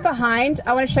 Right here behind,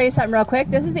 I want to show you something real quick.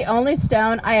 This is the only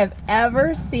stone I have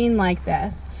ever seen like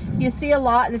this. You see a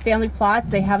lot in the family plots,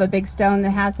 they have a big stone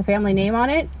that has the family name on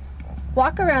it.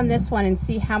 Walk around this one and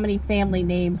see how many family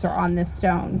names are on this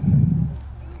stone.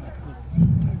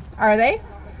 Are they?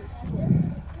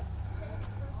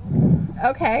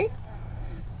 Okay.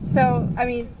 So, I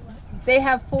mean, they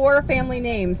have 4 family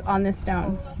names on this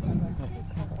stone.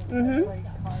 Mm-hmm.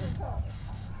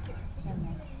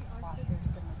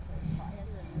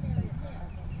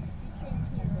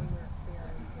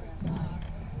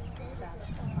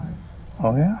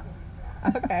 Oh, yeah?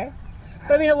 Okay.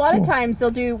 But I mean, a lot of times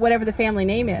they'll do whatever the family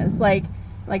name is. Like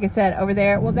I said, over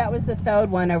there, well, that was the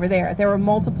Thode one over there. There were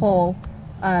multiple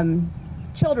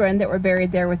children that were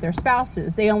buried there with their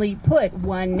spouses. They only put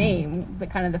one name, the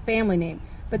kind of the family name.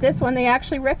 But this one, they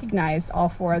actually recognized all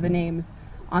 4 of the names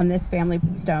on this family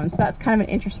stone. So that's kind of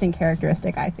an interesting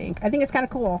characteristic, I think. I think it's kind of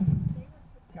cool.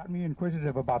 Got me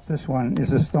inquisitive about this one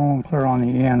is the stone clear on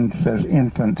the end says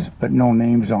infants, but no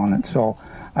names on it. So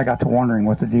I got to wondering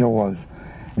what the deal was.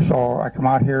 So I come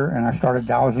out here and I started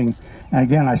dowsing. And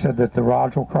again, I said that the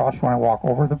rods will cross when I walk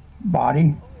over the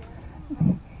body.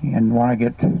 And when I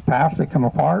get past, they come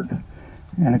apart.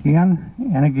 And again,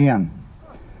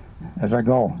 as I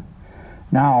go.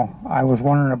 Now, I was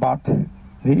wondering about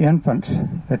the infants.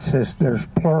 It says there's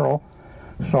plural.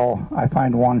 So I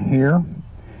find one here.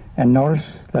 And notice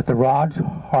that the rods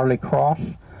hardly cross.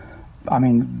 I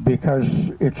mean, because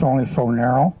it's only so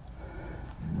narrow.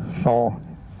 So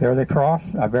there they cross.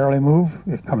 I barely move.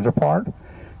 It comes apart.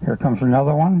 Here comes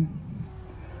another one.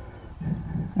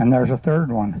 And there's a third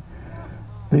one.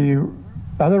 The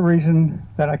other reason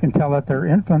that I can tell that they're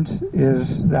infants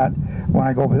is that when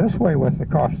I go this way with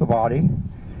across the body,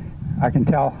 I can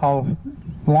tell how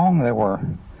long they were.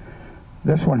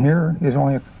 This one here is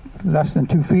only less than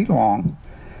 2 feet long.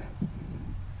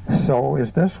 So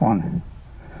is this one.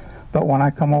 But when I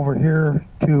come over here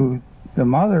to the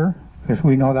mother, because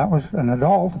we know that was an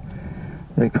adult,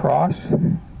 they cross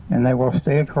and they will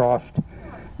stay across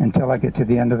until I get to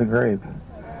the end of the grave.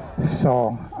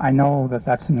 So I know that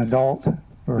that's an adult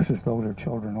versus those are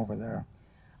children over there.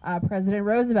 President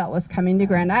Roosevelt was coming to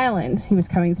Grand Island. He was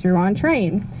coming through on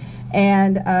train.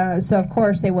 And so, of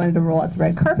course, they wanted to roll out the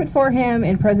red carpet for him.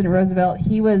 And President Roosevelt,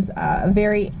 he was a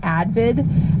very avid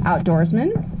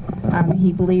outdoorsman.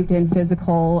 He believed in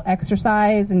physical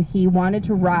exercise, and he wanted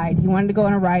to ride. He wanted to go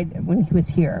on a ride when he was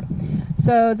here.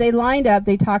 So they lined up.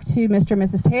 They talked to Mr. and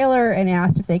Mrs. Taylor and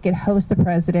asked if they could host the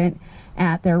president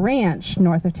at their ranch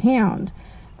north of town.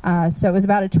 So it was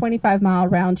about a 25-mile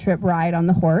round-trip ride on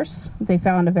the horse. They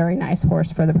found a very nice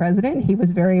horse for the president. He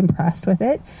was very impressed with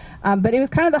it. But it was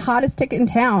kind of the hottest ticket in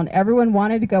town. Everyone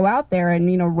wanted to go out there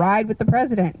and, ride with the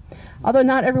president. Although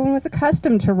not everyone was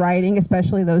accustomed to riding,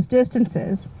 especially those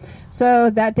distances.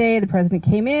 So that day, the president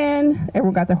came in,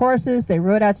 everyone got their horses, they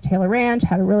rode out to Taylor Ranch,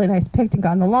 had a really nice picnic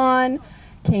on the lawn,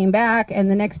 came back, and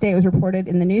the next day it was reported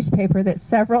in the newspaper that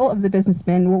several of the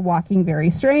businessmen were walking very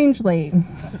strangely.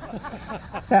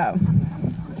 So,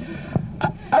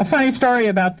 a funny story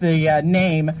about the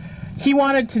name. He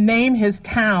wanted to name his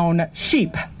town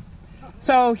Sheep.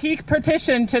 So he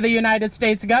petitioned to the United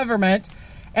States government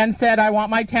and said, I want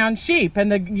my town Sheep.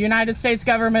 And the United States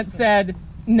government said,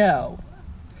 no.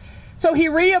 So he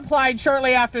reapplied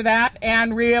shortly after that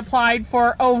and reapplied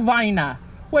for Ovina,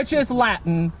 which is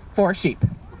Latin for sheep.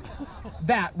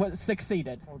 That was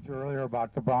succeeded. I told you earlier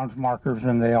about the bronze markers,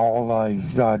 and they all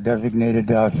designated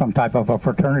some type of a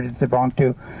fraternity that they belong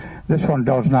to. This one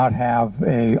does not have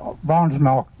a bronze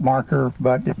marker,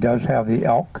 but it does have the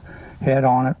elk head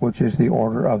on it, which is the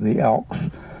Order of the Elks.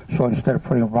 So instead of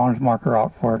putting a bronze marker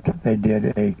out for it, they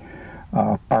did a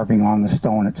carving on the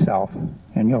stone itself,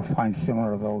 and you'll find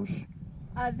similar of those.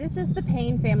 This is the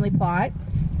Payne family plot,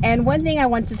 and one thing I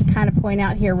wanted to kind of point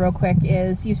out here real quick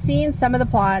is you've seen some of the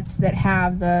plots that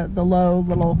have the low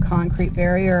little concrete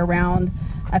barrier around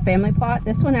a family plot.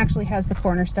 This one actually has the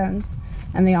cornerstones,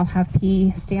 and they all have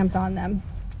P stamped on them.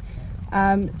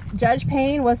 Judge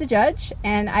Payne was a judge,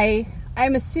 and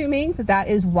I'm assuming that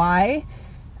is why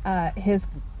his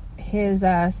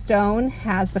stone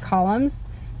has the columns.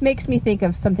 Makes me think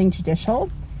of something judicial.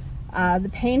 The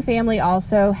Payne family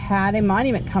also had a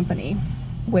monument company,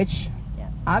 which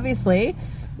obviously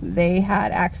they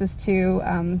had access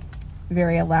to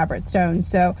very elaborate stones.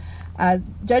 So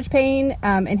Judge Payne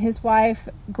and his wife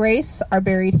Grace are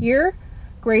buried here.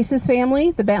 Grace's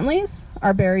family, the Bentleys,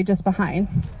 are buried just behind.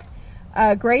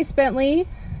 Grace Bentley,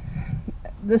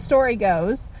 the story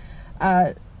goes,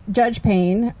 Judge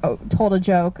Payne told a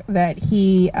joke that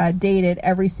he dated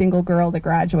every single girl that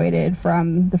graduated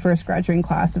from the first graduating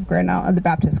class of the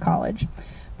Baptist College.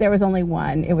 There was only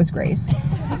one. It was Grace.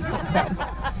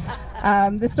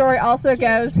 The story also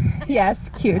goes, yes,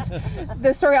 cute.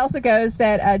 The story also goes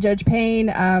that Judge Payne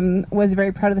was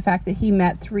very proud of the fact that he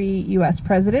met 3 U.S.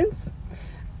 presidents.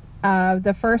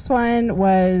 The first one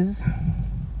was,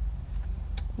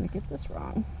 let me get this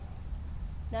wrong.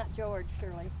 Not George,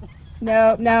 surely.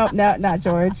 No, not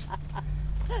George.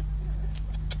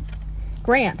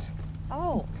 Grant.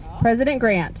 Oh. President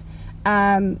Grant.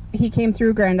 He came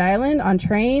through Grand Island on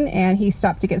train, and he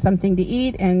stopped to get something to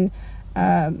eat, and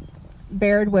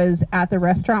Baird was at the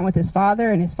restaurant with his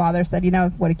father, and his father said,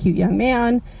 what a cute young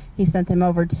man. He sent him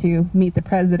over to meet the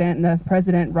president, and the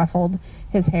president ruffled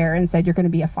his hair and said, you're going to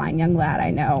be a fine young lad,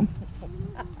 I know.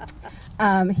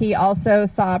 He also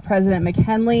saw President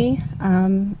McKinley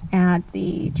at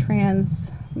the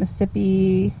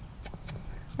Trans-Mississippi,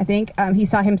 I think. He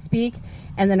saw him speak,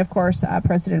 and then, of course,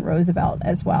 President Roosevelt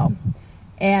as well.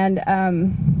 And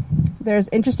there's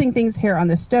interesting things here on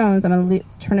the stones. I'm going to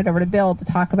turn it over to Bill to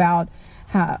talk about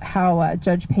how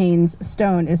Judge Payne's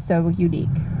stone is so unique.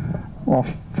 Well,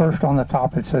 first on the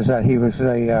top it says that he was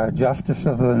a justice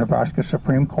of the Nebraska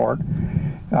Supreme Court,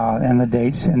 and the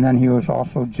dates, and then he was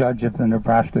also judge of the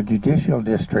Nebraska Judicial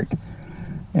District,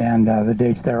 and the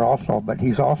dates there also. But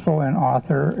he's also an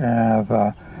author of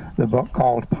the book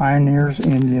called Pioneers,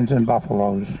 Indians, and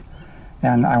Buffaloes.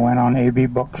 And I went on AB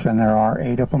Books, and there are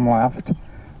 8 of them left.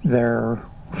 They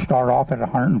start off at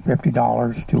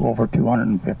 $150 to over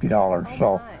 $250. Oh,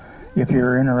 so if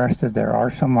you're interested, there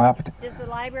are some left. Does the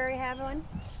library have one?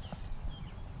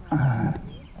 I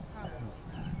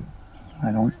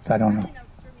don't know.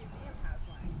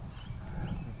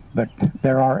 But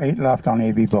there are 8 left on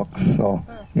AB Books, so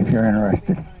if you're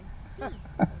interested.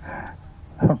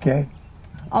 Okay.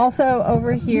 Also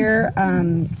over here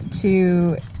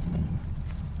to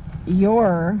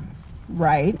your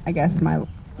right, I guess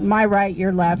my right,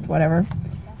 your left, whatever.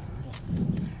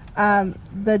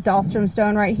 The Dahlstrom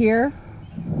stone right here,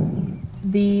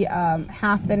 the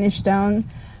half-finished stone.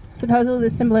 Supposedly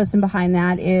the symbolism behind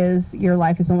that is your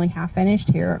life is only half finished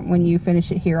here when you finish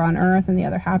it here on earth, and the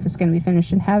other half is going to be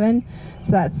finished in heaven.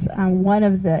 So that's one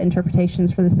of the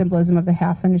interpretations for the symbolism of the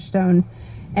half-finished stone.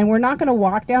 And we're not going to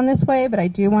walk down this way, but I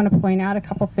do want to point out a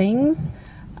couple things.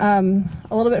 A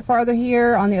little bit farther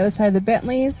here on the other side of the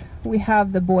Bentleys, we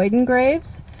have the Boyden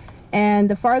graves. And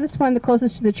the farthest one, the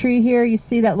closest to the tree here, you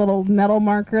see that little metal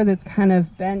marker that's kind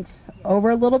of bent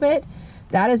over a little bit.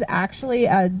 That is actually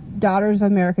a Daughters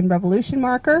of American Revolution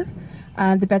marker.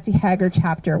 the Betsy Hager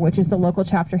chapter, which is the local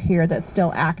chapter here that's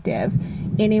still active.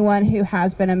 Anyone who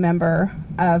has been a member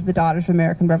of the Daughters of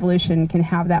American Revolution can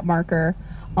have that marker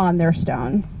on their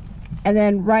stone. And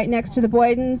then right next to the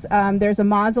Boydens, there's a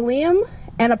mausoleum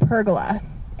and a pergola.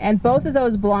 And both of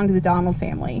those belong to the Donald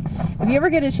family. If you ever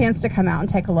get a chance to come out and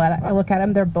take a look at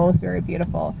them, they're both very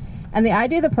beautiful. And the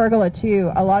idea of the pergola,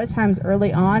 too, a lot of times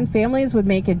early on, families would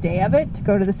make a day of it to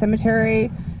go to the cemetery,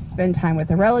 spend time with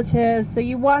their relatives. So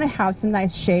you want to have some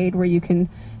nice shade where you can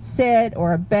sit,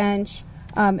 or a bench.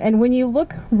 And when you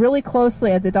look really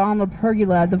closely at the Donald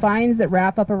pergola, the vines that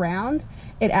wrap up around,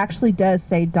 it actually does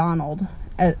say Donald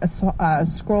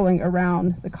scrolling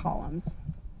around the columns.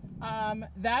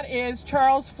 That is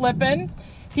Charles Flippin.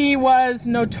 He was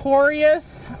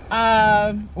notorious,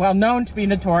 known to be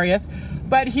notorious,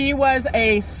 but he was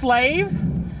a slave,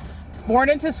 born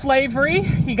into slavery.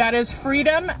 He got his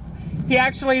freedom. He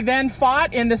actually then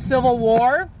fought in the Civil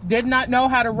War, did not know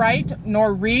how to write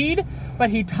nor read, but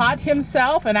he taught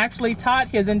himself and actually taught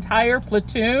his entire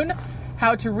platoon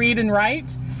how to read and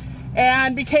write,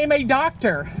 and became a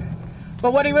doctor.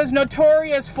 But what he was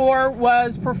notorious for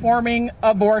was performing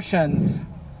abortions.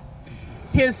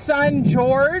 His son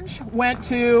George went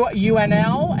to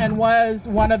UNL and was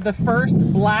one of the first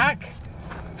black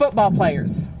football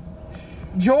players.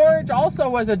 George also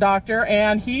was a doctor,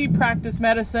 and he practiced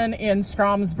medicine in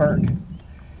Stromsburg.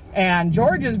 And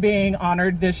George is being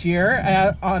honored this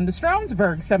year on the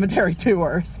Stromsburg Cemetery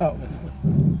tour. So,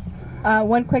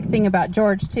 one quick thing about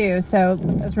George too. So,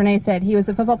 as Renee said, he was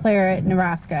a football player at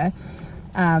Nebraska,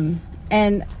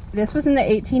 and this was in the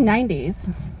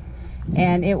 1890s,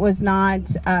 and it was not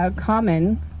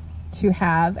common to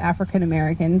have African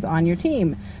Americans on your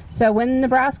team. So when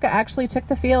Nebraska actually took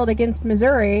the field against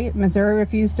Missouri, Missouri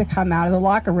refused to come out of the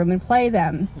locker room and play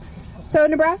them. So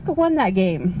Nebraska won that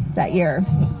game that year.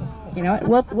 You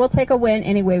know, we'll take a win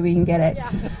any way we can get it.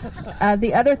 Yeah.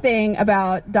 The other thing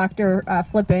about Dr.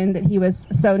 Flippin that he was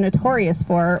so notorious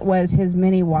for was his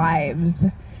many wives.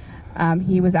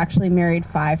 He was actually married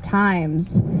 5 times,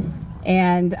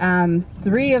 and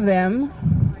 3 of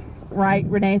them, right,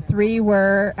 Renee? 3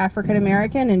 were African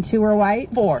American and 2 were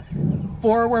white.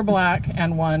 4 were black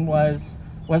and 1 was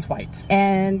white.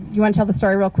 And you want to tell the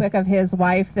story real quick of his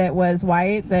wife that was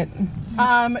white? That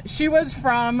she was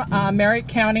from Merritt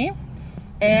County,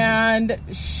 and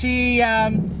she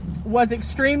was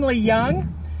extremely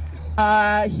young.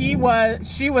 She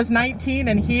was 19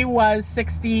 and he was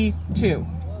 62.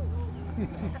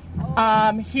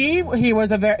 He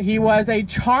was a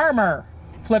charmer.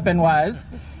 Flippin was.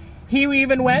 He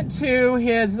even went to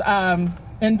his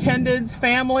intended's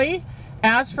family,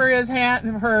 asked for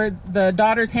the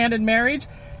daughter's hand in marriage,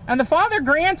 and the father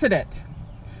granted it.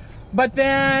 But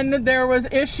then there was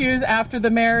issues after the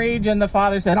marriage, and the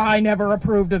father said, "I never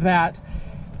approved of that."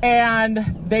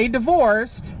 And they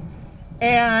divorced,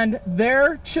 and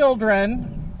their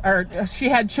children, or she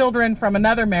had children from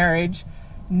another marriage,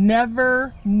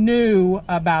 never knew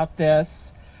about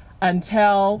this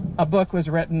until a book was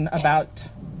written about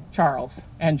Charles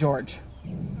and George.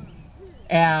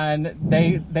 And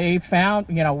they found,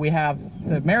 we have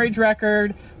the marriage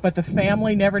record, but the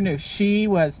family never knew. She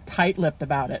was tight-lipped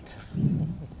about it.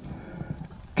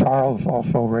 Charles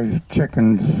also raised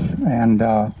chickens, and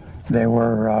they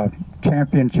were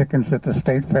champion chickens at the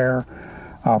state fair,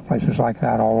 places like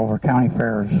that, all over county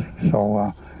fairs.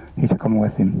 So he took them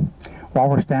with him. While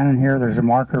we're standing here, there's a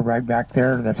marker right back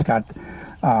there that's got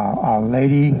a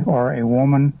lady or a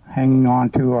woman hanging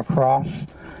onto a cross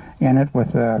in it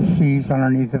with the C's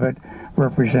underneath of it,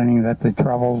 representing that the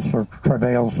troubles or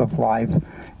travails of life,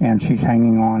 and she's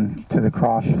hanging on to the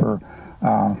cross for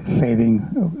saving.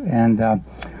 And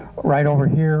right over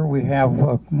here we have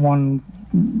one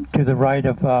to the right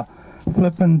of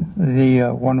Flippin, the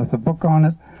one with the book on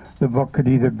it. The book could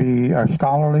either be a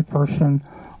scholarly person,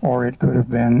 or it could have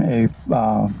been a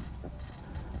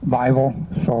Bible,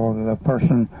 so the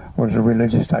person was a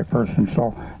religious type person.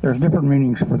 So there's different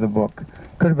meanings for the book.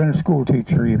 Could have been a school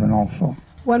teacher even also.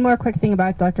 One more quick thing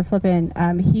about Dr. Flippin.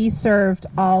 He served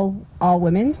all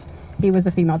women. He was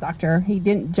a female doctor. He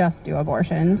didn't just do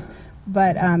abortions,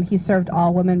 but he served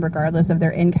all women regardless of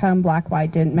their income. Black,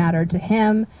 white didn't matter to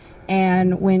him.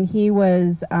 And when he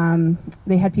was,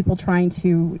 they had people trying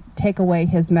to take away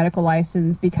his medical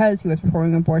license because he was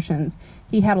performing abortions.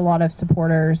 He had a lot of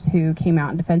supporters who came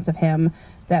out in defense of him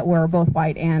that were both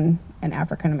white and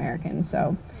African American.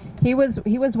 So he was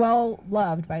well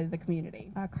loved by the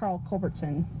community. Carl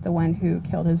Culbertson, the one who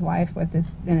killed his wife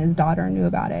and his daughter knew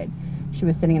about it. She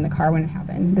was sitting in the car when it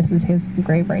happened. This is his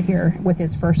grave right here with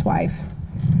his first wife.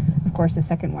 Of course, the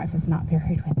second wife is not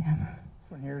buried with him.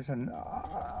 Here's There's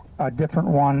a different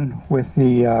one with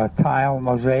the tile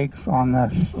mosaics on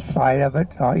the side of it,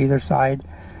 either side,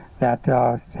 that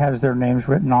has their names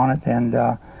written on it and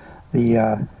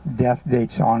the death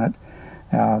dates on it.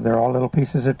 They're all little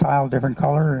pieces of tile, different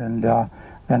color, and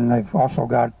then they've also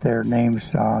got their names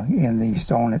in the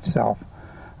stone itself,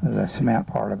 the cement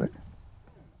part of it.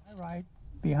 Right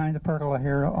behind the pergola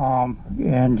here,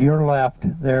 and your left,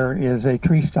 there is a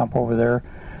tree stump over there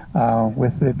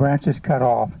with the branches cut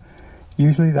off.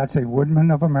 Usually that's a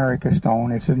Woodman of America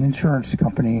stone. It's an insurance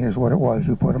company is what it was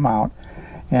who put them out.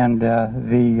 And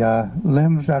the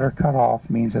limbs that are cut off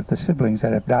means that the siblings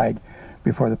that have died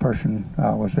before the person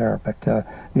was there. But the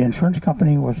insurance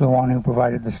company was the one who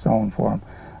provided the stone for them.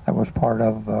 That was part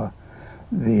of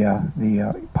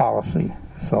the policy.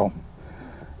 So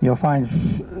you'll find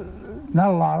not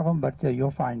a lot of them, but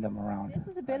you'll find them around. This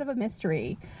is a bit of a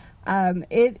mystery.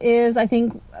 It is, I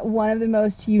think, one of the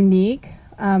most unique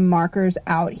markers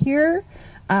out here,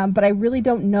 but I really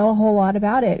don't know a whole lot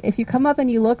about it. If you come up and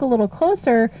you look a little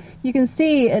closer, you can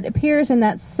see it appears in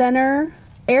that center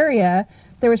area.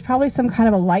 There was probably some kind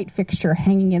of a light fixture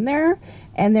hanging in there,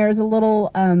 and there's a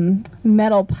little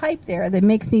metal pipe there that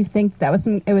makes me think that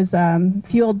it was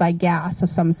fueled by gas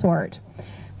of some sort.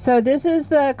 So this is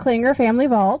the Klinger family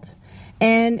vault.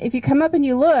 And if you come up and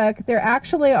you look, there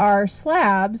actually are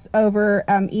slabs over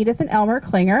Edith and Elmer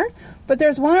Klinger, but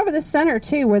there's one over the center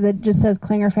too where it just says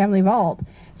Klinger Family Vault.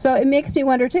 So it makes me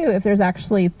wonder too if there's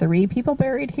actually 3 people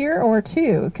buried here or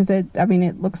 2, because it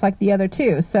looks like the other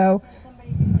 2. So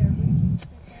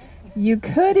you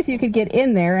could if you could get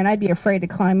in there, and I'd be afraid to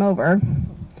climb over.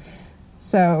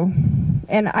 So,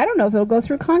 and I don't know if it'll go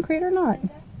through concrete or not.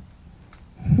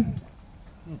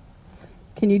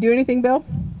 Can you do anything, Bill?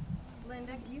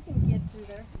 Get through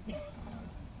there.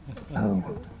 Oh,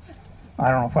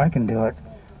 I don't know if I can do it.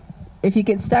 If you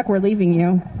get stuck, we're leaving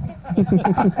you.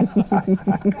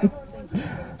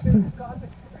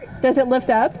 Does it lift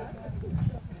up?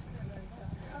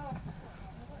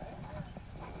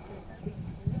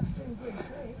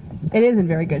 It is in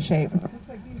very good shape.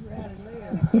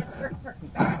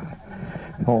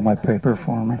 Hold my paper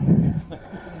for me.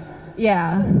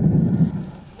 Yeah.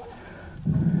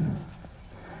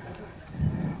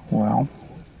 Well,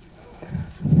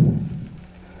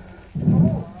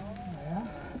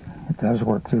 it does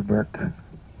work through brick.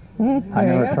 I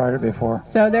never tried it before.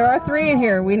 So there are 3 in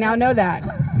here. We now know that.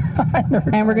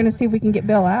 And we're going to see if we can get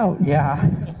Bill out. Yeah.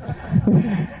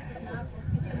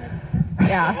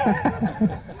 Yeah.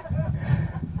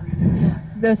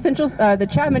 The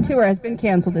Chapman tour has been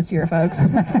canceled this year, folks.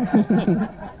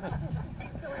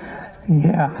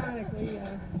 Yeah.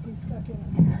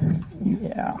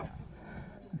 Yeah.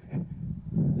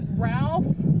 Ralph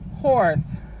Horth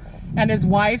and his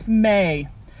wife May.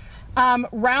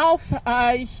 Ralph,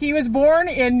 he was born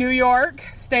in New York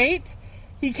State.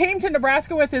 He came to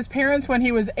Nebraska with his parents when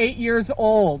he was 8 years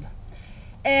old.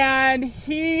 And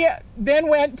he then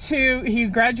he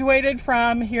graduated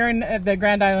from here in the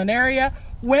Grand Island area,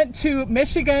 went to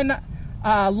Michigan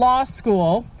Law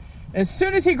School. As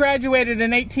soon as he graduated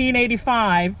in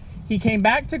 1885, he came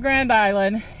back to Grand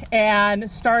Island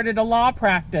and started a law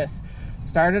practice.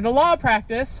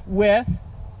 With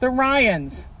the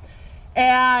Ryans.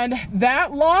 And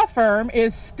that law firm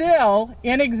is still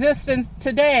in existence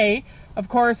today. Of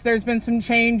course, there's been some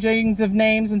changings of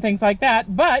names and things like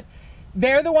that, but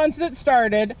they're the ones that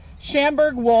started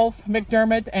Schamberg, Wolf,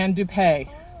 McDermott, and DuPay.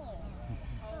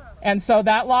 And so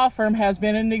that law firm has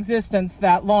been in existence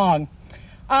that long.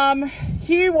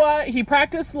 He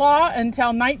practiced law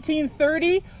until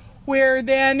 1930, where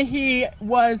then he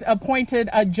was appointed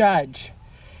a judge.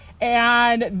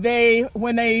 And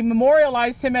when they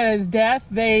memorialized him at his death,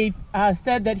 they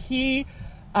said that he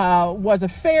was a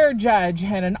fair judge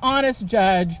and an honest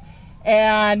judge,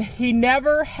 and he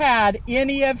never had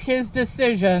any of his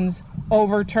decisions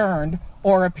overturned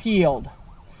or appealed.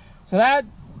 So that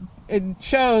it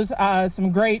shows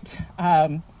some great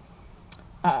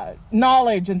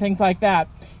knowledge and things like that.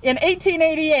 In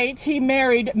 1888, he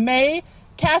married May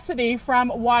Cassidy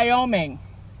from Wyoming.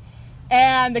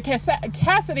 And the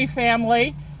Cassidy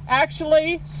family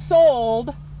actually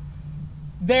sold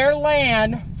their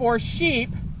land for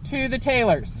sheep to the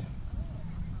Taylors.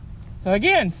 So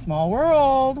again, small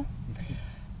world.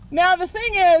 Now the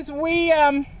thing is, we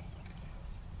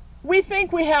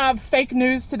think we have fake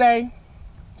news today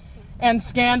and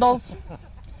scandals.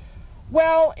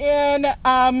 Well,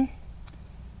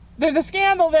 there's a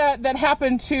scandal that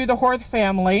happened to the Horth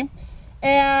family,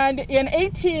 and in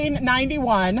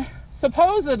 1891.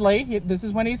 Supposedly, this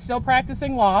is when he's still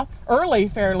practicing law, early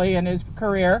fairly in his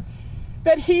career,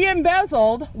 that he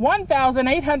embezzled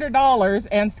 $1,800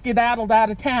 and skedaddled out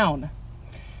of town.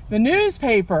 The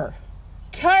newspaper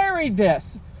carried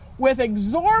this with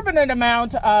exorbitant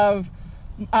amount of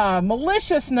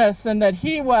maliciousness, and that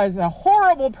he was a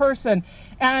horrible person,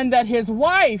 and that his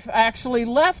wife actually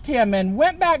left him and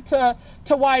went back to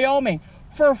Wyoming.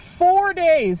 For 4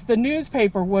 days, the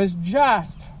newspaper was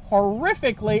just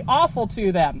horrifically awful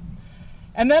to them.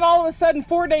 And then all of a sudden,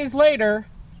 4 days later,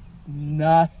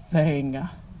 nothing.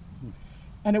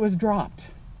 And it was dropped.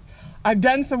 I've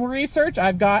done some research.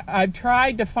 I've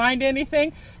tried to find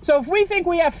anything. So if we think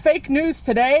we have fake news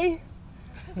today,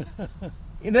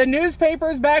 the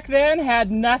newspapers back then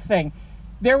had nothing.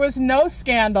 There was no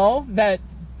scandal that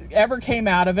ever came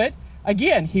out of it.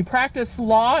 Again, he practiced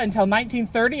law until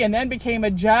 1930 and then became a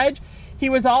judge. He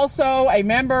was also a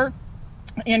member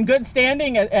in good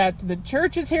standing at the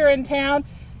churches here in town.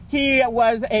 He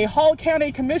was a Hall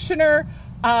County commissioner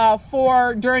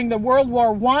during the World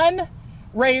War I,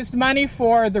 raised money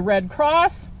for the Red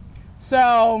Cross.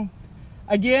 So,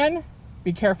 again,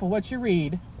 be careful what you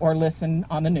read or listen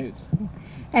on the news.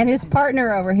 And his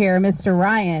partner over here, Mr.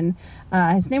 Ryan,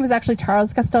 his name was actually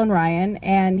Charles Gaston Ryan,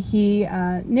 and he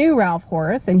knew Ralph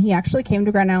Horth, and he actually came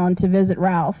to Grand Island to visit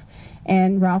Ralph,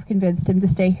 and Ralph convinced him to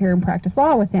stay here and practice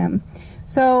law with him.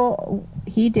 So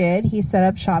he did. He set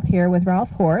up shop here with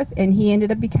Ralph Horth, and he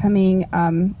ended up becoming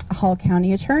a Hall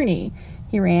County attorney.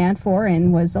 He ran for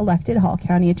and was elected Hall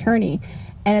County attorney.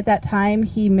 And at that time,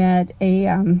 he met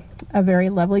a very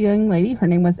lovely young lady. Her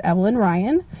name was Evelyn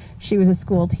Ryan. She was a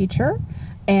school teacher,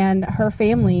 and her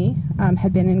family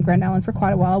had been in Grand Island for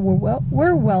quite a while.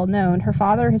 We're well known. Her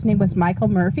father, his name was Michael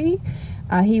Murphy.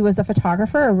 He was a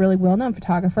photographer, a really well-known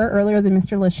photographer, earlier than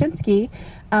Mr. Leshinsky.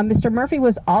 Mr. Murphy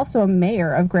was also a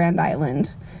mayor of Grand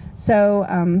Island. So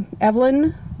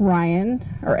Evelyn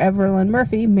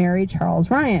Murphy married Charles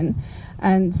Ryan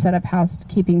and set up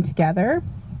housekeeping together.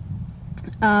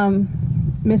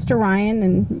 Mr. Ryan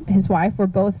and his wife were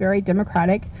both very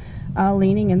Democratic,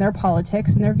 leaning in their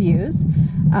politics and their views.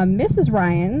 Mrs.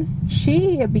 Ryan,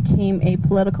 she became a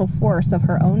political force of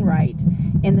her own right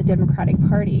in the Democratic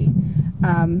Party.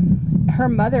 Her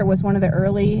mother was one of the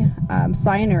early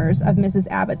signers of Mrs.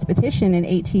 Abbott's petition in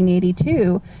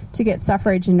 1882 to get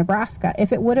suffrage in Nebraska.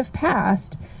 If it would have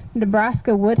passed,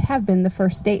 Nebraska would have been the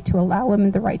first state to allow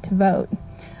women the right to vote.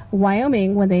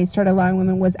 Wyoming, when they started allowing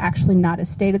women, was actually not a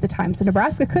state at the time. So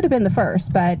Nebraska could have been the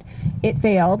first, but it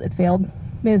failed. It failed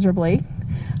miserably.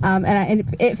 And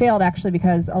it failed actually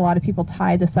because a lot of people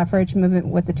tied the suffrage movement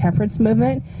with the temperance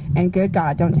movement, and good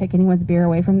God, don't take anyone's beer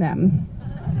away from them.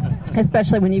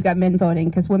 Especially when you've got men voting,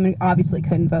 because women obviously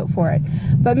couldn't vote for it.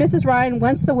 But Mrs. Ryan,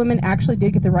 once the women actually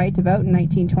did get the right to vote in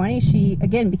 1920, she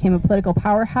again became a political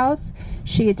powerhouse.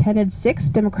 She attended 6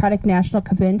 Democratic National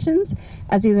Conventions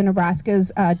as either Nebraska's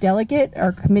delegate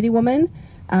or committee woman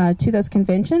to those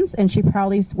conventions, and she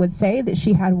proudly would say that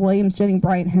she had William Jennings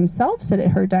Bryan himself sit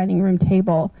at her dining room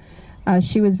table.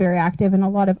 She was very active in a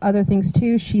lot of other things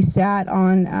too. She sat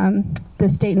on the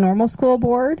state normal school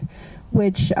board,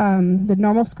 which the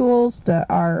normal schools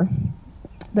are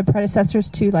the predecessors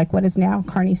to like what is now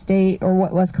Kearney State, or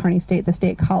what was Kearney State, the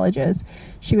state colleges.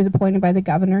 She was appointed by the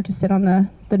governor to sit on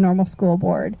the normal school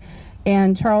board.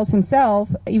 And Charles himself,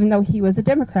 even though he was a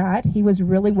Democrat, he was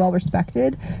really well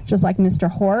respected, just like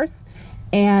Mr. Horth.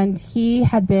 And he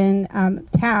had been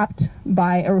tapped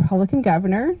by a Republican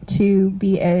governor to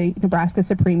be a Nebraska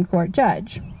Supreme Court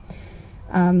judge.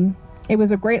 It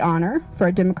was a great honor for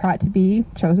a Democrat to be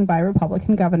chosen by a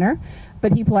Republican governor,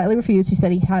 but he politely refused. He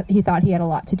said he thought he had a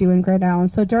lot to do in Grand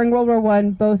Island. So during World War I,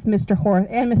 both Mr. Horth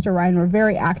and Mr. Ryan were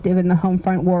very active in the home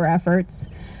front war efforts.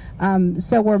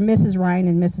 So were Mrs. Ryan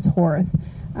and Mrs. Horth.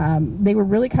 They were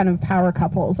really kind of power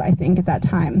couples, I think, at that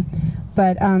time.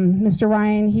 But Mr.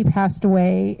 Ryan, he passed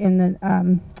away in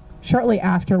the shortly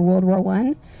after World War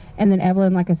I. And then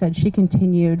Evelyn, like I said, she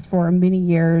continued for many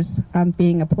years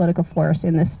being a political force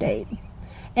in the state.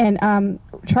 And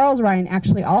Charles Ryan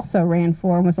actually also ran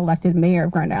for and was elected mayor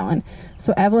of Grand Island.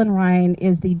 So Evelyn Ryan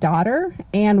is the daughter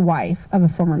and wife of a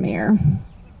former mayor.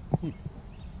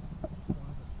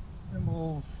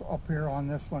 Symbols up here on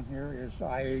this one here is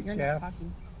IHS. You're not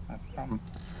talking.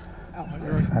 I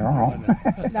don't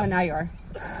know. No, now you are.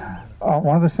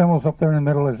 One of the symbols up there in the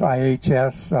middle is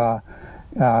IHS.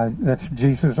 That's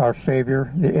Jesus, our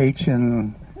Savior. The H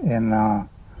in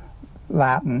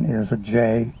Latin is a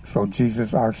J, so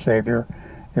Jesus, our Savior,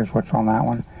 is what's on that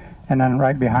one. And then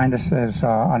right behind us is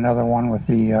another one with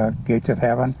the gates of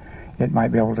heaven. It might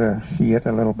be able to see it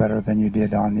a little better than you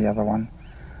did on the other one.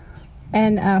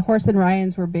 And Horth and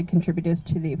Ryans were big contributors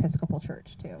to the Episcopal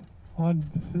Church, too.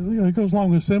 it goes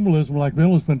along with symbolism, like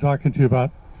Bill has been talking to you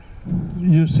about.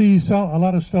 You see a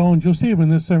lot of stones. You'll see them in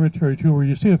this cemetery too, where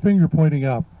you see a finger pointing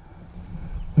up.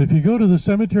 If you go to the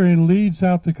cemetery in Leeds,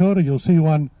 South Dakota, you'll see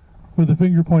one with a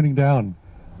finger pointing down,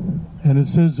 and it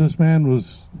says this man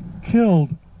was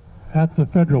killed at the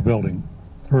federal building,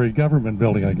 or a government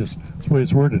building, I guess that's the way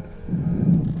it's worded.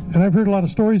 And I've heard a lot of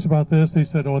stories about this. They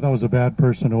said, oh, that was a bad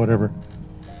person or whatever.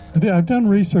 I've done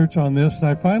research on this, and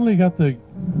I finally got the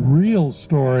real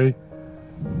story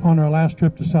on our last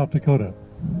trip to South Dakota.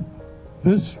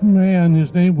 This man,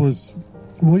 his name was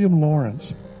William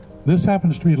Lawrence. This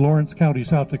happens to be Lawrence County,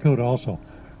 South Dakota also.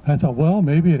 I thought, well,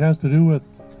 maybe it has to do with,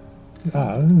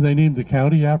 they named the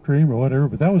county after him or whatever,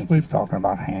 but that was way... He's talking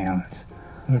about hands.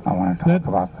 Okay. I want to talk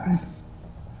about that.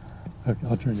 Okay,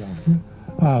 I'll turn you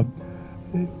off.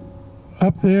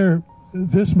 Up there,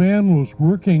 this man was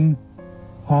working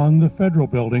on the federal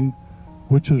building,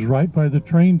 which is right by the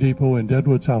train depot in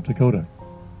Deadwood, South Dakota.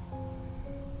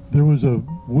 There was a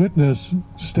witness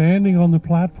standing on the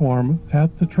platform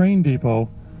at the train depot,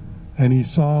 and he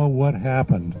saw what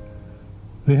happened.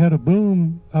 They had a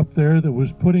boom up there that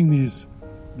was putting these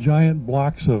giant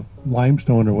blocks of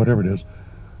limestone or whatever it is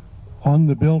on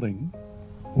the building.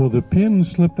 Well, the pin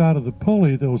slipped out of the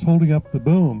pulley that was holding up the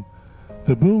boom.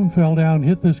 The boom fell down,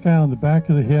 hit this guy on the back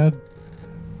of the head.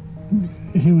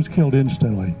 He was killed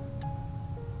instantly.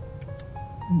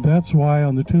 That's why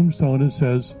on the tombstone it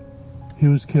says he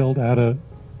was killed at a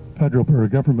federal or a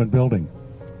government building.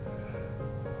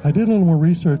 I did a little more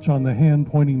research on the hand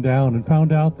pointing down and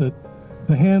found out that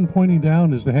the hand pointing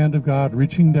down is the hand of God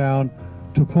reaching down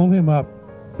to pull him up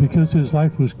because his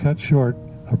life was cut short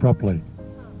abruptly.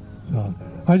 So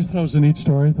I just thought it was a neat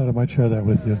story. Thought I might share that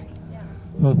with you.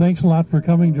 So thanks a lot for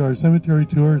coming to our cemetery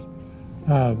tours.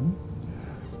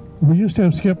 We used to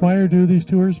have Skip Meyer do these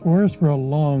tours for us for a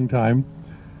long time,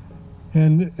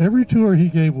 and every tour he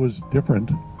gave was different.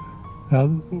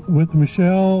 With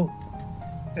Michelle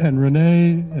and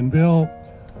Renee and Bill,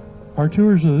 our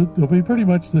tours will be pretty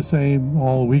much the same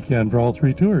all weekend for all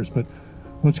three tours, but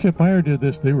when Skip Meyer did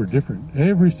this, they were different.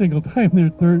 Every single time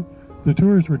the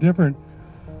tours were different.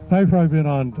 I've probably been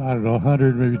on, I don't know,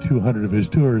 100, maybe 200 of his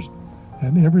tours,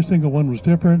 and every single one was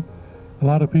different. A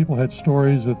lot of people had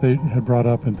stories that they had brought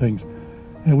up and things,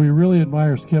 and we really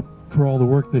admire Skip for all the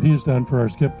work that he's done for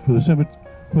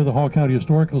the Hall County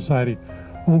Historical Society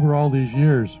over all these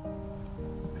years.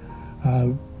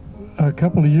 A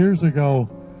couple of years ago,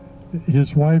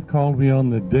 his wife called me on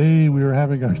the day we were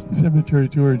having our cemetery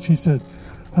tour, and she said,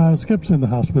 Skip's in the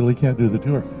hospital, he can't do the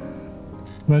tour.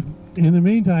 But in the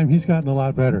meantime, he's gotten a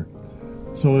lot better.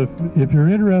 So if you're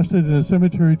interested in a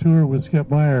cemetery tour with Skip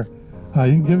Meyer, you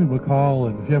can give him a call,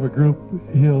 and if you have a group,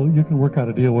 you can work out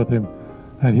a deal with him,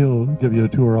 and he'll give you a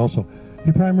tour also.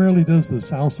 He primarily does the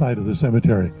south side of the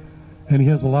cemetery, and he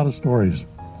has a lot of stories.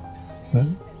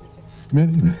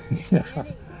 Yeah,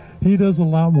 he does a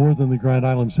lot more than the Grand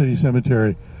Island City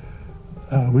Cemetery.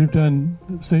 We've done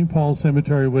St. Paul's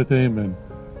Cemetery with him,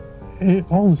 and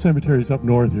all the cemeteries up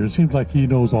north here. It seems like he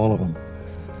knows all of them.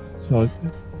 So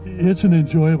it's an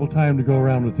enjoyable time to go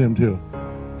around with him too.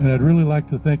 And I'd really like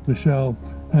to thank Michelle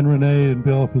and Renee and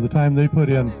Bill for the time they put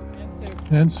in,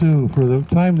 and Sue for the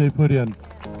time they put in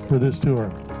for this tour.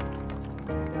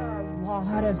 There are a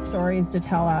lot of stories to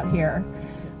tell out here.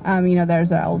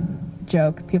 There's an old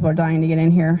joke, people are dying to get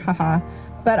in here, haha.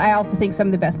 But I also think some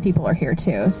of the best people are here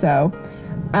too. So,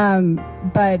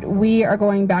 but we are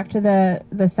going back to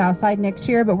the south side next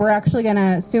year, but we're actually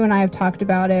gonna, Sue and I have talked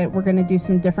about it, we're gonna do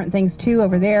some different things too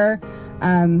over there.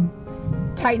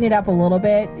 Tighten it up a little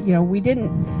bit.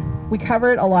 We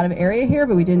covered a lot of area here,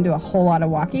 but we didn't do a whole lot of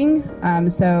walking.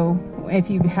 So if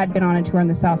you had been on a tour on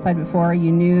the south side before,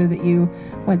 you knew that you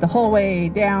went the whole way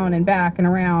down and back and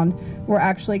around.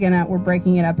 We're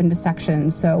breaking it up into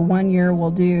sections. So one year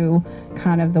we'll do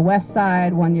kind of the west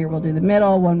side, one year we'll do the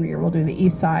middle, one year we'll do the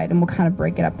east side, and we'll kind of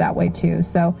break it up that way too.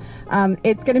 So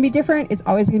it's going to be different. It's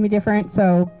always going to be different.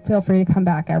 So feel free to come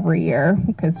back every year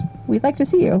because we'd like to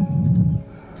see you.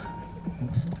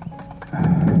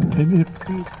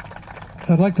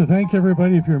 I'd like to thank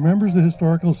everybody. If you're members of the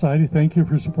Historical Society, thank you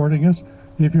for supporting us.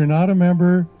 If you're not a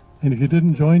member, and if you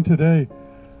didn't join today,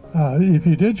 if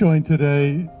you did join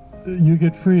today, you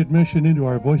get free admission into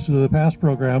our Voices of the Past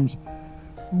programs,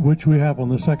 which we have on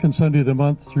the second Sunday of the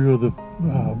month through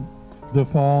the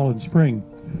fall and spring,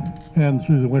 and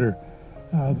through the winter.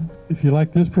 If you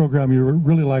like this program, you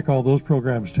really like all those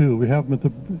programs too. We have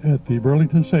them at the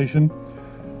Burlington station.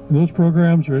 And those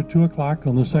programs are at 2 o'clock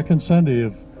on the second Sunday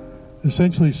of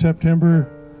essentially September,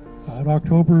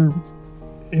 October,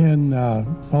 and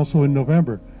also in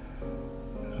November.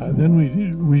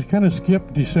 Then we kind of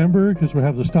skip December because we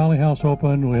have the Stolly House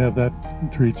open. We have that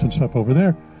treats and stuff over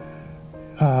there.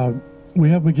 We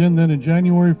have again then in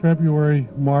January, February,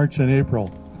 March, and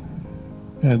April.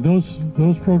 And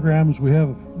those programs, we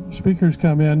have speakers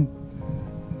come in,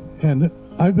 and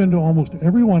I've been to almost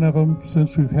every one of them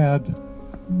since we've had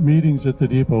meetings at the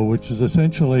depot, which is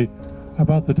essentially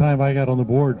about the time I got on the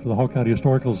board for the Hall County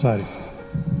Historical Society.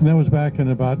 And that was back in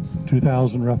about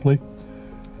 2000 roughly.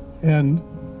 And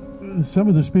some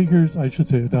of the speakers, I should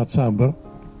say not some, but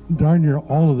darn near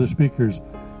all of the speakers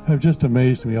have just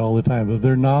amazed me all the time.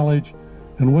 Their knowledge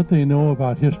and what they know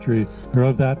about history or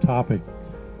of that topic.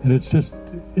 And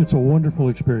it's a wonderful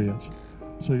experience.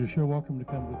 So you're sure welcome to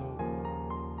come to those.